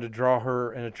away I wanted to draw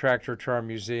her and attract her to our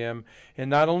museum. And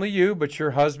not only you, but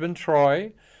your husband,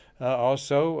 Troy,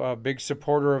 also a big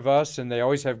supporter of us, and they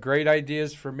always have great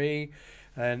ideas for me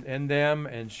and them.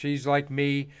 And she's like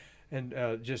me, and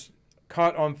just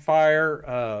caught on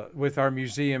fire with our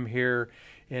museum here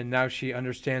and now she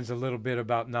understands a little bit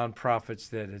about nonprofits,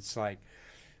 that it's like,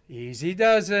 easy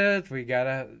does it. We got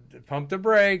to pump the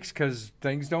brakes because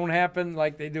things don't happen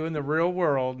like they do in the real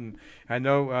world. And I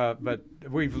know, but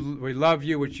we love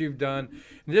you, what you've done.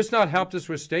 And just not helped us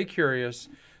with Stay Curious.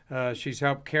 She's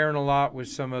helped Karen a lot with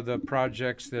some of the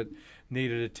projects that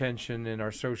needed attention in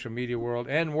our social media world,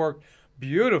 and worked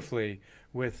beautifully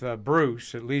with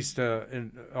Bruce. At least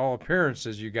in all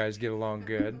appearances, you guys get along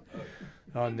good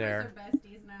on there.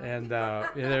 And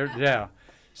yeah.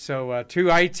 So 2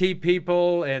 IT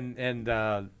people, and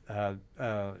I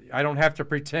don't have to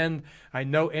pretend I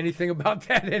know anything about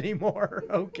that anymore.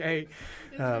 Okay.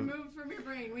 Just removed from your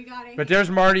brain. We got it. But there's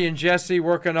Marty and Jesse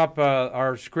working up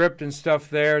our script and stuff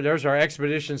there. There's our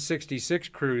Expedition 66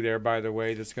 crew there, by the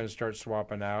way, that's going to start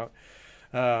swapping out.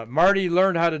 Marty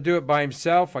learned how to do it by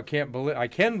himself. I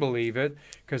can believe it,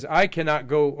 because I cannot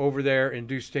go over there and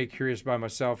do Stay Curious by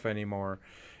myself anymore.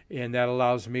 And that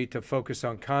allows me to focus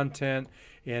on content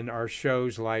in our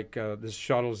shows like the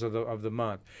Shuttles of the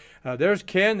Month. There's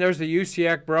Ken. There's the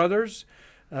Usiak brothers.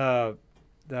 Well,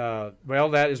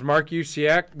 that is Mark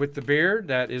Usiak with the beard.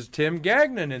 That is Tim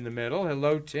Gagnon in the middle.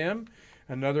 Hello, Tim.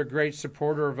 Another great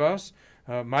supporter of us.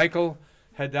 Michael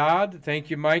Haddad. Thank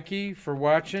you, Mikey, for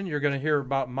watching. You're going to hear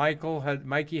about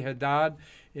Mikey Haddad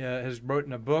has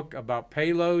written a book about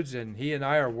payloads, and he and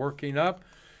I are working up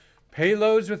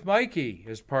Payloads with Mikey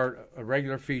as a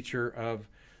regular feature of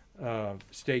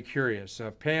Stay Curious.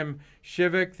 Pam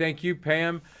Shivik, thank you,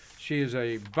 Pam. She is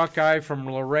a Buckeye from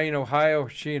Lorain, Ohio,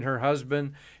 she and her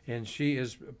husband, and she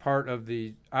is part of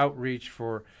the outreach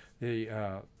for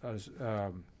the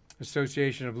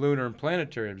Association of Lunar and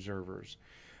Planetary Observers.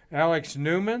 Alex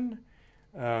Newman,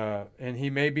 and he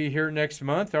may be here next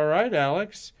month. All right,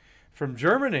 Alex, from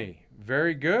Germany.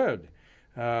 Very good.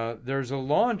 There's a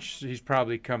launch he's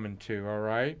probably coming to, all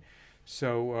right?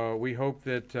 So we hope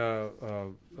that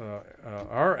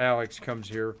our Alex comes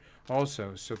here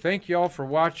also. So thank you all for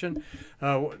watching.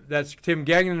 That's Tim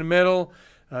Gagnon in the middle,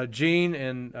 Gene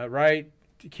and right,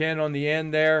 Ken on the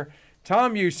end there.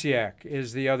 Tom Usiak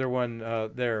is the other one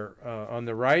there on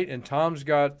the right, and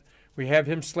we have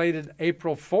him slated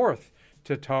April 4th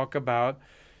to talk about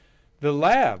the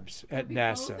labs at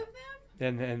NASA.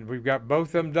 And we've got both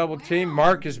of them double teamed.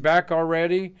 Mark is back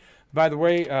already. By the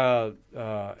way,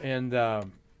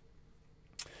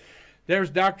 there's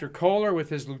Dr. Kohler with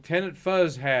his Lieutenant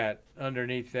Fuzz hat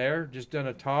underneath there, just done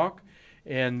a talk,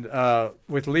 and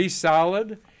with Lee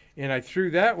Solid. And I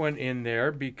threw that one in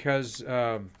there because,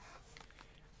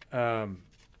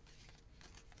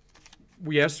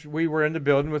 yes, we were in the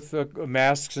building with the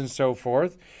masks and so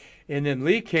forth. And then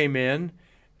Lee came in.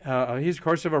 He's, of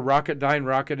course, a Rocketdyne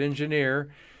rocket engineer.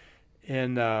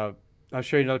 And I'll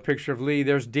show you another picture of Lee.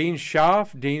 There's Dean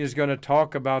Schaff. Dean is going to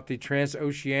talk about the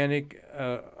transoceanic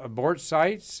abort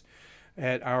sites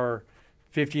at our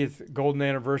 50th golden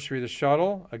anniversary of the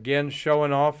shuttle. Again,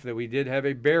 showing off that we did have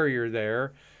a barrier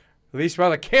there. At least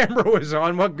while the camera was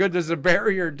on. What good does a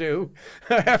barrier do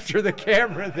after the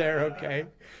camera there? Okay.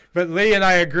 But Lee and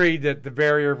I agreed that the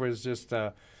barrier was just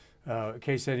in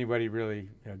case anybody really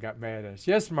got mad at us.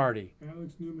 Yes, Marty?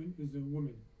 Alex Newman is a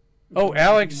woman. Oh,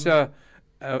 Alex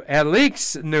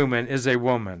Newman is a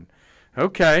woman.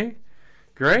 Okay.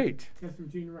 Great. That's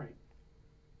from Gene Wright.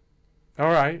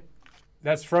 All right.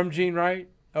 That's from Gene Wright?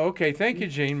 Okay. Thank you,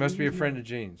 Gene. Must be a friend of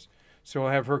Gene's. So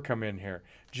we'll have her come in here.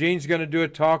 Gene's going to do a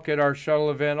talk at our shuttle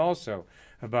event also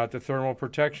about the thermal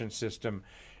protection system.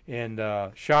 And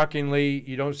shockingly,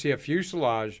 you don't see a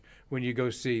fuselage when you go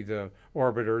see the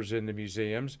orbiters in the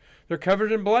museums. They're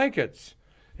covered in blankets.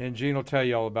 And Jean will tell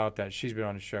you all about that. She's been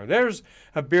on the show. There's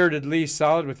a bearded Lee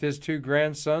Solid with his 2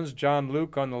 grandsons, John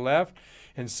Luke on the left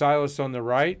and Silas on the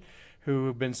right, who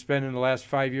have been spending the last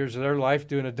 5 years of their life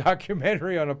doing a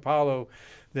documentary on Apollo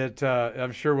that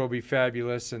I'm sure will be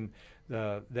fabulous. And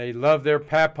they love their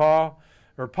papa,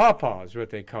 or pawpaw is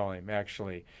what they call him,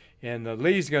 actually. And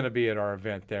Lee's going to be at our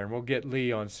event there, and we'll get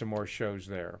Lee on some more shows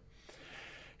there.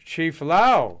 Chief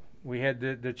Lau, we had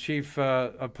the chief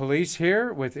of police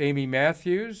here with Amy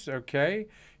Matthews, okay,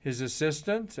 his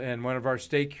assistant, and one of our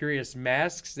Stay Curious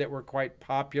masks that were quite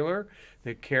popular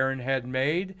that Karen had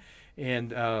made.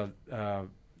 And a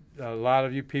lot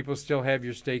of you people still have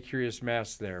your Stay Curious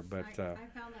masks there. But I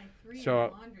found like 3 in so,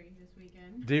 the laundry this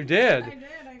weekend. You did? I did.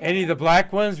 Any of the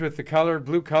black ones with the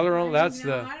blue color on? That's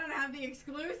no, I don't have the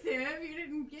exclusive. You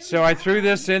didn't give So me I that threw one.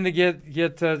 this in to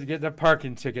get the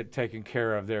parking ticket taken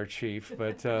care of there, Chief.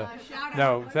 But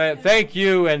no, thank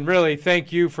you, and really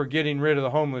thank you for getting rid of the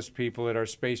homeless people at our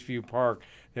Spaceview Park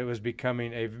that was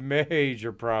becoming a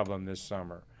major problem this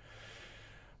summer.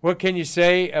 What can you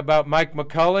say about Mike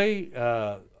McCulley?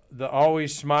 the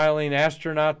always smiling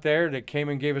astronaut there that came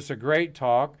and gave us a great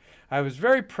talk. I was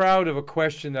very proud of a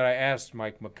question that I asked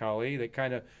Mike McCulley that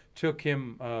kind of took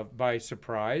him by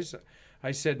surprise.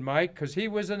 I said, Mike, because he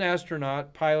was an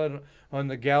astronaut pilot on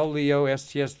the Galileo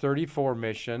STS-34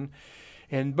 mission,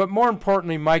 but more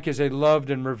importantly, Mike is a loved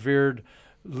and revered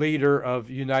leader of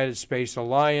United Space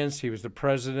Alliance. He was the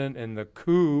president and the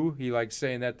coup, he likes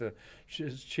saying that, the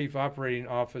chief operating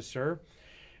officer,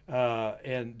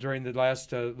 and during the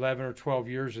last 11 or 12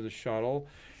 years of the shuttle.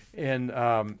 And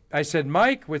I said,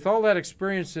 Mike, with all that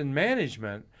experience in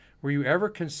management, were you ever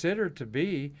considered to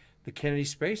be the Kennedy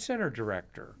Space Center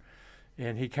director?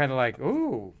 And he kind of like,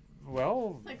 ooh,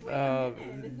 well, It's like, wait a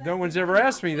minute, is no that one's ever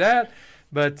asked me that.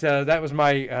 But that was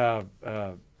my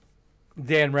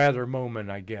Dan Rather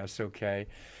moment, I guess, okay.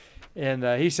 And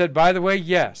he said, by the way,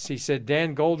 yes. He said,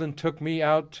 Dan Golden took me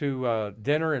out to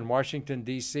dinner in Washington,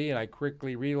 D.C., and I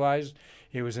quickly realized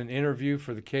it was an interview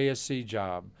for the KSC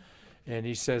job. And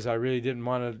he says, I really didn't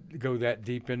want to go that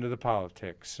deep into the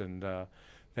politics. And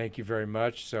thank you very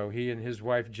much. So he and his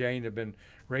wife, Jane, have been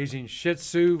raising Shih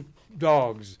Tzu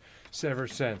dogs ever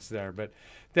since there. But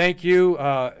thank you.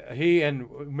 He and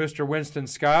Mr. Winston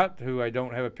Scott, who I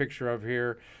don't have a picture of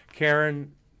here,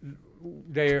 Karen,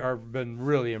 they are been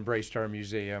really embraced our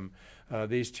museum.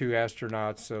 These two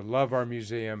astronauts love our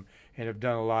museum and have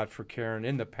done a lot for Karen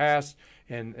in the past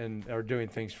and are doing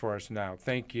things for us now.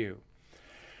 Thank you.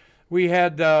 We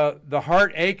had the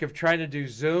heartache of trying to do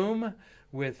Zoom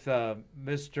with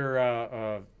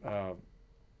Mr.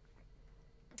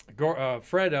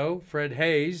 Fred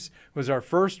Hayes was our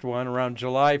first one around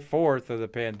July 4th of the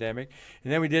pandemic.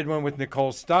 And then we did one with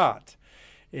Nicole Stott.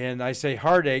 And I say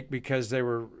heartache because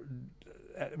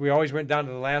we always went down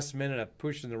to the last minute of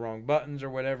pushing the wrong buttons or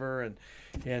whatever.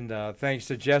 And thanks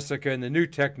to Jessica and the new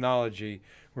technology,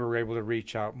 we were able to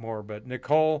reach out more. But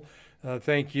Nicole,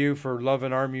 thank you for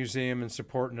loving our museum and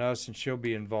supporting us, and she'll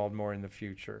be involved more in the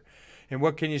future. And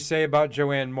what can you say about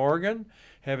Joanne Morgan?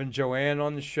 Having Joanne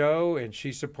on the show, and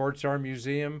she supports our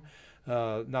museum,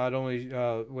 not only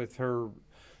with her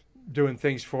doing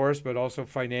things for us, but also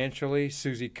financially.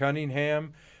 Susie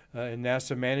Cunningham in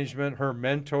NASA management, her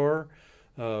mentor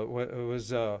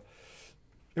was,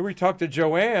 we talked to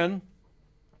Joanne,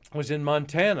 was in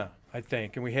Montana, I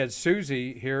think, and we had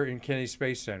Susie here in Kennedy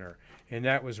Space Center, and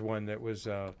that was one that was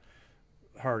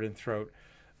heart and throat.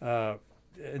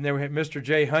 And then we had Mr.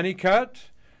 Jay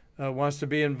Honeycutt, wants to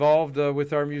be involved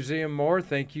with our museum more.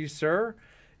 Thank you, sir.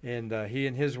 And he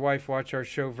and his wife watch our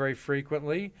show very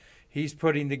frequently. He's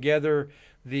putting together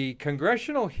the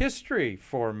congressional history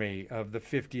for me of the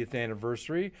 50th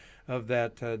anniversary of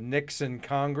that Nixon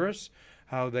Congress,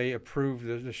 how they approved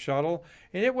the shuttle.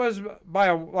 And it was by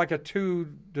a 2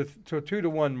 to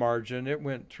 1 margin. It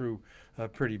went through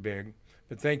pretty big.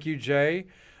 But thank you, Jay.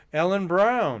 Ellen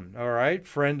Brown, all right,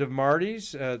 friend of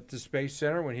Marty's at the Space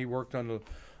Center when he worked on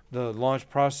the launch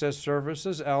process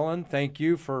services. Ellen, thank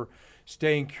you for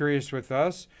staying curious with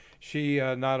us. She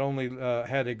not only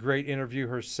had a great interview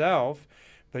herself,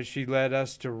 but she led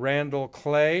us to Randall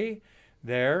Clay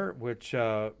there, which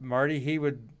Marty, he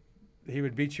would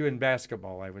beat you in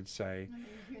basketball, I would say.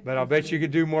 But I'll bet you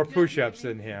could do more push-ups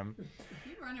than him.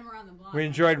 Run him around the block. We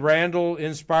enjoyed Randall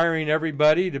inspiring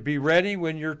everybody to be ready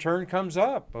when your turn comes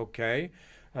up, okay?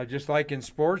 Just like in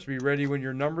sports, be ready when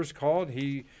your number's called.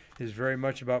 He is very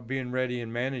much about being ready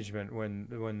in management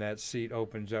when that seat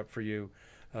opens up for you,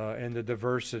 and the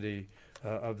diversity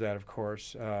of that, of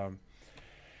course.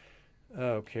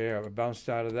 Okay, I bounced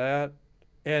out of that.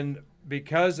 And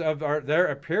because of their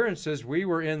appearances, we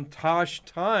were in Tosh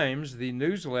Times, the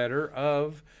newsletter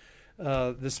of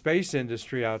the space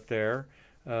industry out there.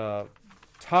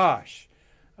 Tosh,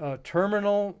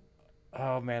 terminal,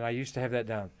 oh man, I used to have that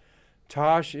down.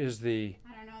 Tosh is the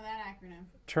I don't know that acronym.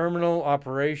 Terminal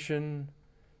Operation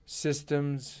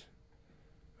Systems.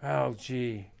 Oh,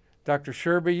 gee. Dr.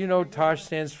 Sherby, you know what Tosh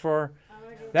stands for?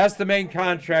 That's the main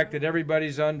contract that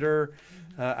everybody's under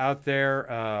out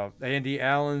there. Andy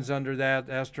Allen's under that,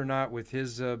 astronaut, with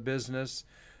his business.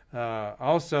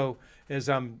 Also, as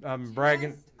I'm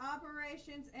bragging. Test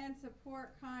operations and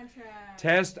support contract.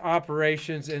 Test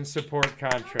operations and support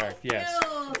contract, yes.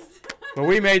 Skills. But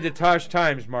we made the Tosh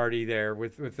Times, Marty, there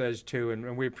with those two,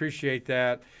 and we appreciate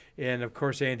that. And, of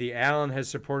course, Andy Allen has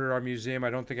supported our museum. I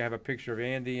don't think I have a picture of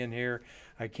Andy in here.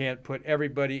 I can't put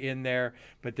everybody in there,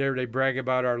 but there they brag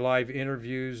about our live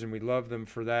interviews, and we love them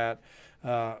for that.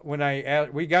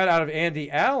 We got out of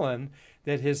Andy Allen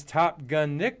that his Top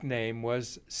Gun nickname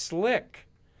was Slick.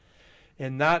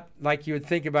 And not like you would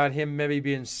think about him maybe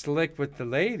being slick with the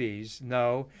ladies.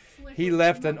 No, he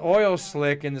left an oil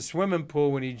slick in the swimming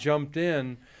pool when he jumped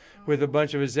in with a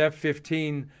bunch of his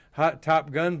F-15 hot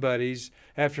Top Gun buddies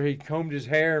after he combed his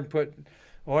hair and put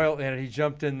oil in it. He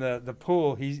jumped in the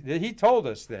pool. He told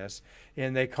us this,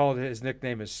 and they called his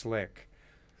nickname is Slick.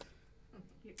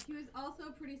 He was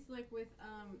also pretty slick with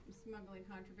smuggling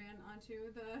contraband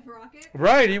onto the rocket.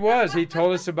 Right, he was. He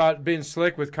told us about being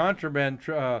slick with contraband.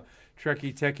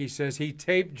 Trekkie Techie says he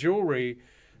taped jewelry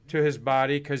to his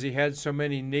body because he had so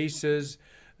many nieces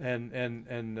and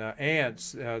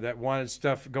aunts that wanted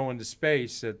stuff going to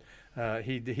space that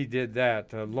he did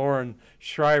that. Lauren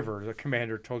Shriver, the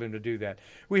commander, told him to do that.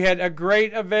 We had a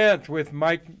great event with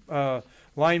Mike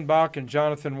Leinbach and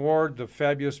Jonathan Ward, the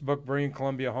fabulous book Bringing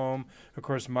Columbia Home. Of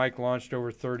course, Mike launched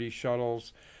over 30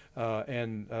 shuttles.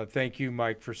 And thank you,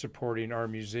 Mike, for supporting our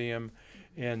museum.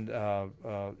 And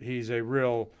he's a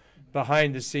real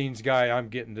behind-the-scenes guy I'm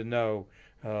getting to know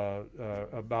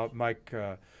about Mike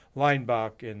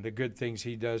Leinbach and the good things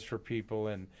he does for people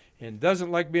and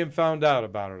doesn't like being found out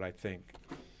about it, I think.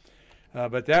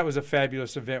 But that was a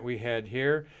fabulous event we had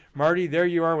here. Marty, there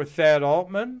you are with Thad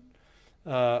Altman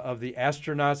of the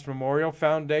Astronauts Memorial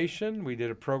Foundation. We did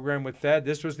a program with Thad.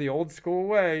 This was the old school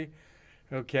way.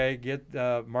 Okay, get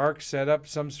Mark set up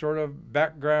some sort of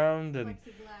background and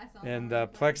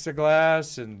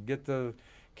plexiglass and get the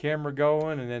camera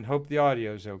going and then hope the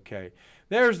audio's okay.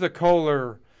 There's the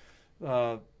Kohler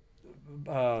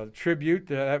tribute.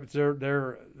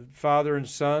 Their father and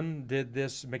son did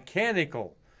this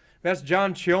mechanical. That's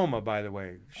John Chioma, by the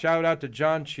way. Shout out to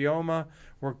John Chioma,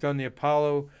 worked on the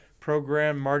Apollo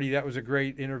program. Marty, that was a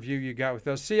great interview you got with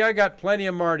us. See, I got plenty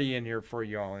of Marty in here for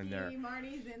you all in there.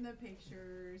 Marty's in the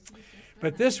pictures.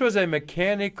 But this was a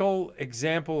mechanical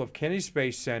example of Kennedy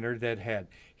Space Center that had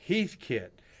Heathkit.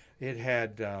 It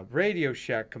had Radio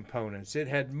Shack components. It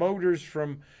had motors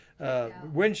from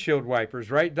windshield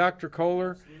wipers, right, Dr.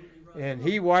 Kohler? And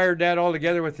he wired that all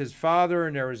together with his father,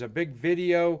 and there was a big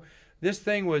video. This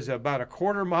thing was about a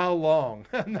quarter mile long.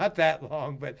 Not that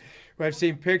long, but I've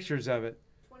seen pictures of it.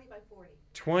 20 by 40.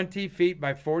 20 feet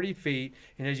by 40 feet.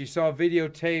 And as you saw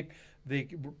videotape, the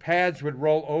pads would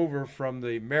roll over from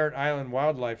the Merritt Island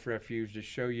Wildlife Refuge to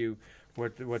show you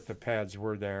what the pads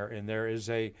were there. And there is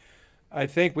I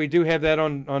think we do have that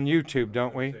on YouTube,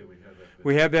 don't we?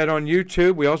 We have that on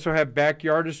YouTube. We also have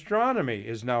Backyard Astronomy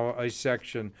is now a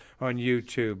section on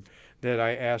YouTube that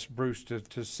I asked Bruce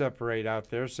to separate out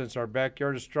there, since our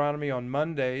Backyard Astronomy on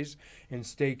Mondays and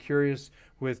Stay Curious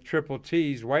with Triple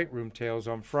T's White Room Tales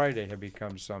on Friday have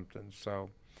become something. So,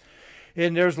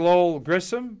 and there's Lowell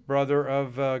Grissom, brother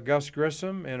of Gus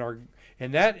Grissom,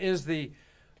 and that is the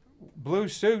blue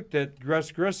suit that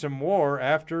Gus Grissom wore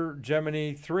after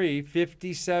Gemini 3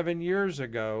 57 years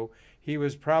ago. He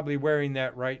was probably wearing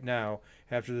that right now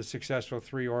after the successful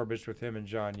 3 orbits with him and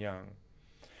John Young.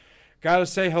 Got to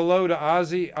say hello to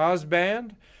Ozzy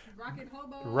Osband.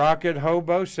 Rocket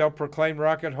Hobo, self-proclaimed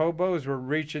Rocket Hobo, as we're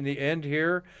reaching the end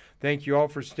here. Thank you all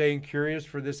for staying curious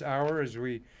for this hour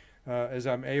as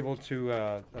I'm able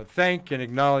to thank and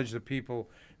acknowledge the people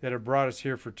that have brought us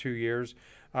here for 2 years.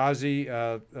 Ozzy,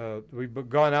 we've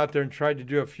gone out there and tried to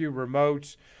do a few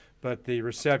remotes, but the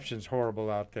reception's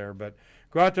horrible out there. But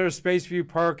go out there to Spaceview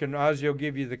Park, and Ozzy will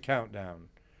give you the countdown.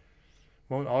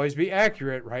 Won't always be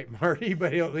accurate, right, Marty?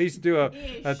 But he'll at least do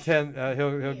a 10.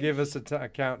 He'll give us a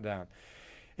countdown.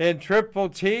 And Triple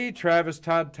T, Travis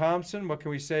Todd Thompson. What can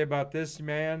we say about this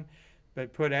man?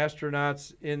 But put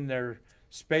astronauts in their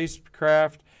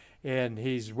spacecraft, and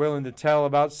he's willing to tell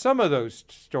about some of those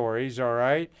stories. All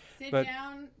right. Sit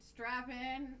down, strap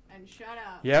in, and shut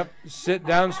up. Yep. Sit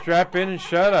down, strap in, and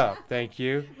shut up. Thank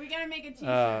you. We gotta make a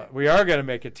T-shirt. We are gonna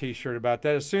make a T-shirt about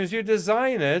that as soon as you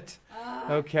design it.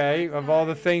 Okay, of all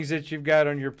the things that you've got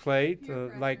on your plate,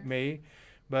 like me.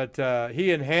 But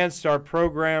he enhanced our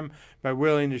program by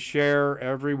willing to share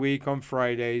every week on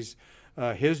Fridays.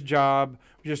 His job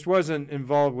just wasn't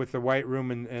involved with the White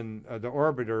Room and the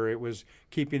orbiter. It was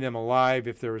keeping them alive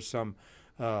if there was some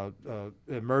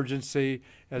emergency,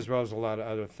 as well as a lot of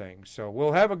other things. So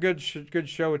we'll have a good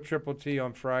show with Triple T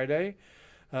on Friday.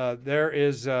 There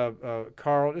is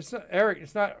Carl. It's not Eric.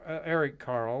 It's not Eric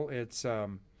Carl. It's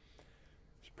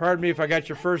pardon me if I got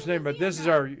your first name, but this is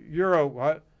our Euro.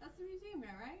 What? That's the museum guy,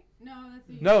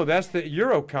 right? No, that's the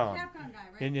Eurocom. Capcom guy,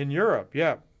 right? In Europe,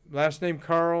 yeah. Last name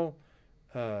Carl,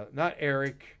 not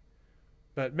Eric,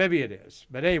 but maybe it is.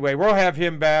 But anyway, we'll have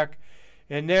him back.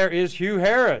 And there is Hugh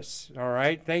Harris. All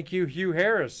right, thank you, Hugh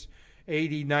Harris,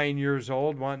 89 years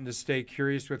old, wanting to stay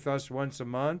curious with us once a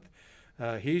month.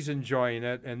 He's enjoying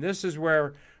it. And this is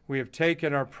where we have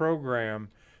taken our program,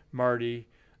 Marty,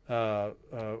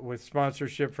 with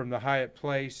sponsorship from the Hyatt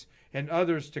Place and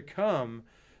others to come,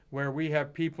 where we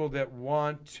have people that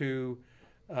want to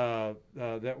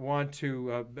that want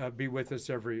to be with us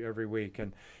every week.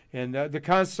 And the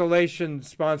Constellation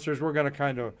sponsors, we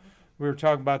were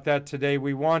talking about that today.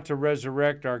 We want to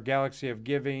resurrect our galaxy of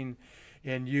giving,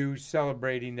 and you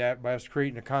celebrating that by us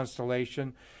creating a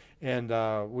constellation. And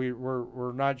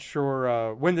we're not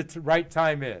sure when the right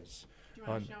time is. Do you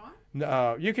want to show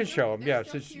them? You can show them. They're Yes,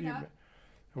 still queued up.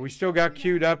 we still got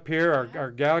queued up here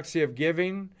our galaxy of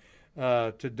giving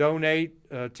to donate.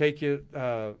 Take your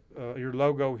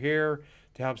logo here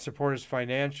to help support us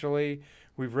financially.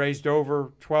 We've raised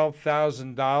over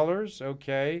 $12,000.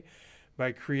 Okay,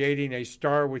 by creating a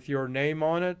star with your name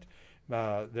on it.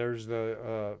 There's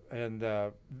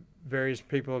various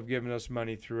people have given us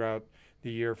money throughout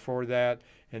the year for that,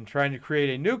 and trying to create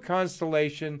a new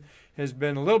constellation has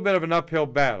been a little bit of an uphill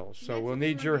battle, so Yes, we'll it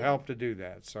need your really help to do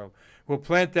that. So we'll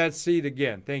plant that seed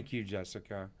again. Thank you,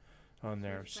 Jessica, on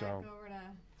there. Back So over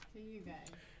to you guys.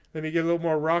 let me get a little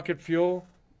more rocket fuel.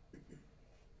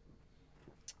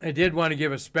 I did want to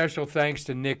give a special thanks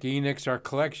to Nick Enix, our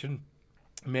collection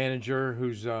manager,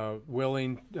 who's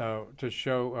willing to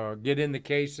show, get in the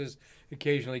cases,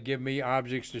 occasionally give me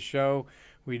objects to show.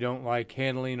 We don't like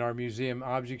handling our museum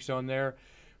objects on there.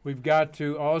 We've got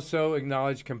to also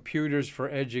acknowledge Computers for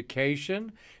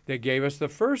Education. They gave us the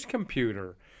first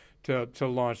computer to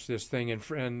launch this thing in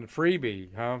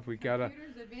freebie. We got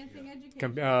Computers Advancing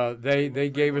Education. they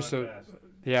gave us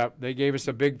they gave us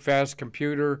a big fast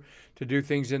computer to do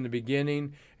things in the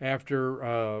beginning.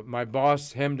 After my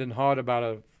boss hemmed and hawed about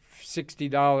a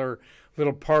 $60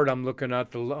 little part I'm looking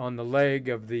at on the leg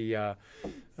of the.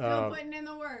 Still putting in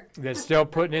the work. That's still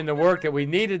putting in the work, that we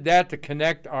needed that to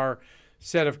connect our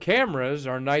set of cameras,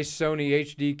 our nice Sony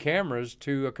HD cameras,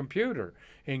 to a computer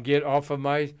and get off of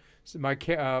I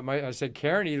said,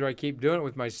 Karen, either I keep doing it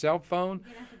with my cell phone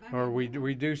or we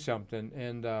do something.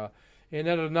 And at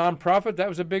a nonprofit, that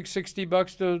was a big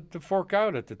 $60 to fork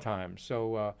out at the time.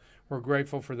 So we're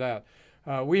grateful for that.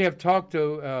 We have talked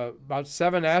to about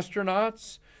 7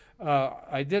 astronauts.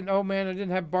 I didn't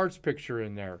have Bart's picture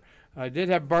in there. I did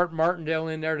have Bart Martindale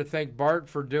in there to thank Bart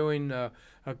for doing,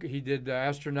 he did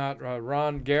astronaut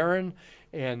Ron Guerin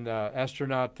and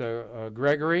astronaut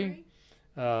Gregory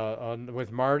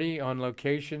with Marty on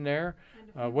location there.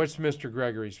 What's Mr.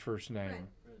 Gregory's first name?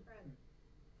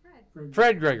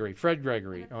 Fred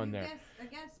Gregory on there.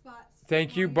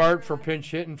 Thank you, Bart, for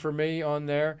pinch hitting for me on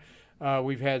there.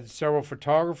 We've had several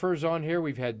photographers on here.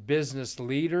 We've had business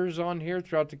leaders on here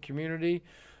throughout the community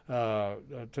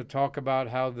to talk about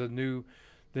how the new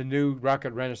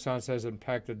Rocket Renaissance has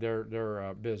impacted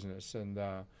their business. And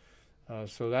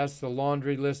so that's the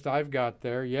laundry list I've got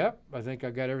there. Yep, I think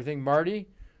I got everything. Marty,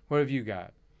 what have you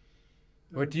got?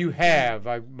 What do you have?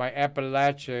 My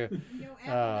Appalachia. Your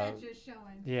Appalachia's showing.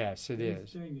 Yes, it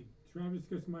is. Travis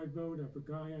gets my vote of a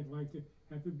guy I'd like to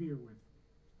have a beer with.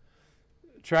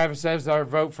 Travis has our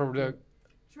vote for the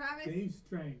Travis.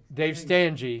 Dave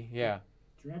Stange, yeah.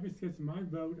 Travis gets my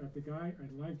vote of the guy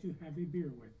I'd like to have a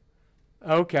beer with.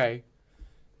 Okay.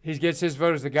 He gets his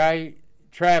vote as the guy,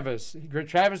 Travis.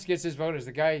 Travis gets his vote as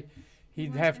the guy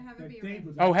he'd have. Have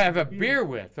a beer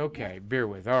with. Okay, beer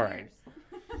with. All right.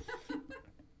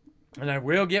 And I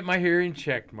will get my hearing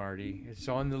checked, Marty. It's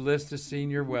on the list of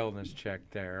senior wellness check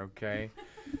there, okay?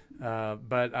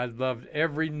 But I loved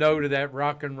every note of that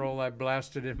rock and roll I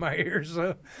blasted in my ears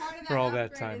for all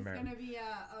that time, Mary. It's going to be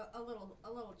a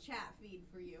little chat feed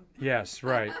for you. Yes,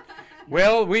 right.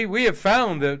 Well, we have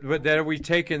found that we've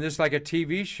taken this like a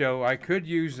TV show. I could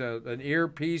use an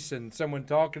earpiece and someone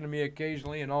talking to me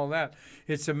occasionally and all that.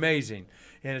 It's amazing.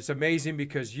 And it's amazing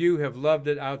because you have loved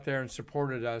it out there and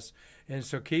supported us. And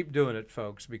so keep doing it,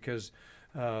 folks, because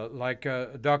like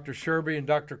Dr. Sherby and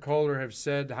Dr. Kohler have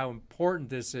said how important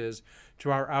this is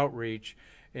to our outreach.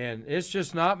 And it's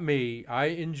just not me. I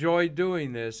enjoy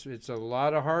doing this. It's a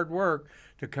lot of hard work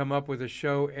to come up with a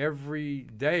show every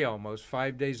day, almost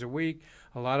 5 days a week.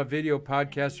 A lot of video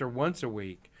podcasts are once a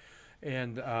week.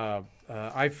 And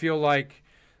I feel like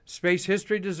space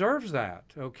history deserves that,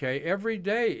 okay? Every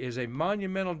day is a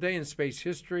monumental day in space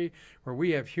history where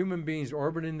we have human beings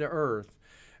orbiting the Earth.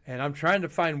 And I'm trying to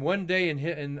find one day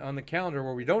on the calendar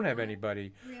where we don't have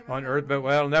anybody on Earth, but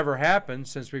well, it'll never happen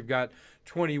since we've got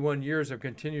 21 years of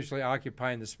continuously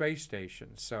occupying the space station.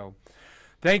 So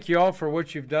thank you all for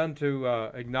what you've done to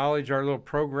acknowledge our little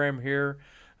program here.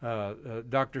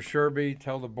 Dr. Sherby,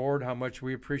 tell the board how much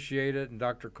we appreciate it. And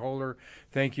Dr. Kohler,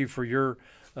 thank you for your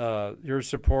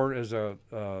support as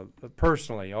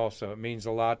personally also. It means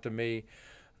a lot to me.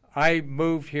 I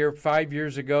moved here 5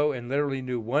 years ago and literally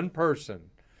knew one person,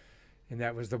 and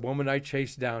that was the woman I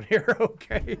chased down here,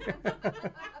 okay?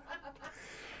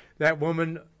 That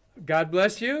woman God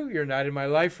bless you. You're not in my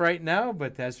life right now,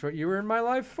 but that's what you were in my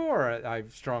life for, I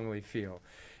strongly feel.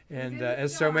 And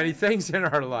as so many things in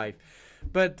our life.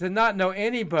 But to not know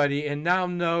anybody and now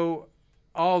know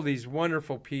all these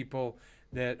wonderful people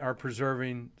that are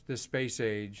preserving the space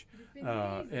age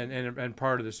and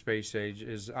part of the space age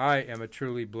is I am a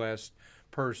truly blessed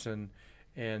person,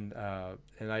 and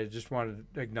I just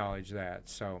wanted to acknowledge that.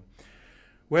 So,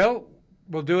 well,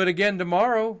 we'll do it again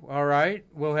tomorrow, all right?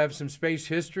 We'll have some space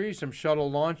history, some shuttle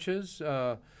launches.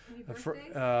 We'll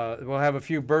have a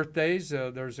few birthdays.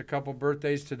 There's a couple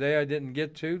birthdays today I didn't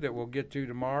get to that we'll get to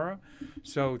tomorrow.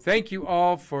 So thank you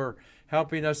all for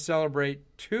helping us celebrate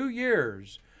 2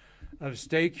 years of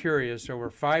Stay Curious, over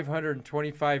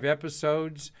 525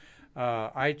 episodes.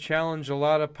 I challenge a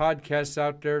lot of podcasts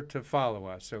out there to follow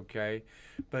us, okay?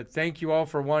 But thank you all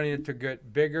for wanting it to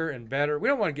get bigger and better. We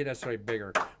don't want to get necessarily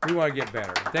bigger. We want to get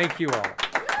better. Thank you all.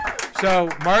 So,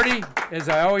 Marty, as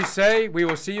I always say, we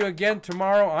will see you again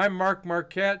tomorrow. I'm Mark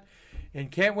Marquette,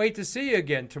 and can't wait to see you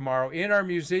again tomorrow in our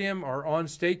museum or on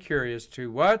Stay Curious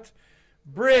to what?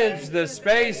 Bridge the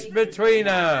space between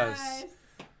us.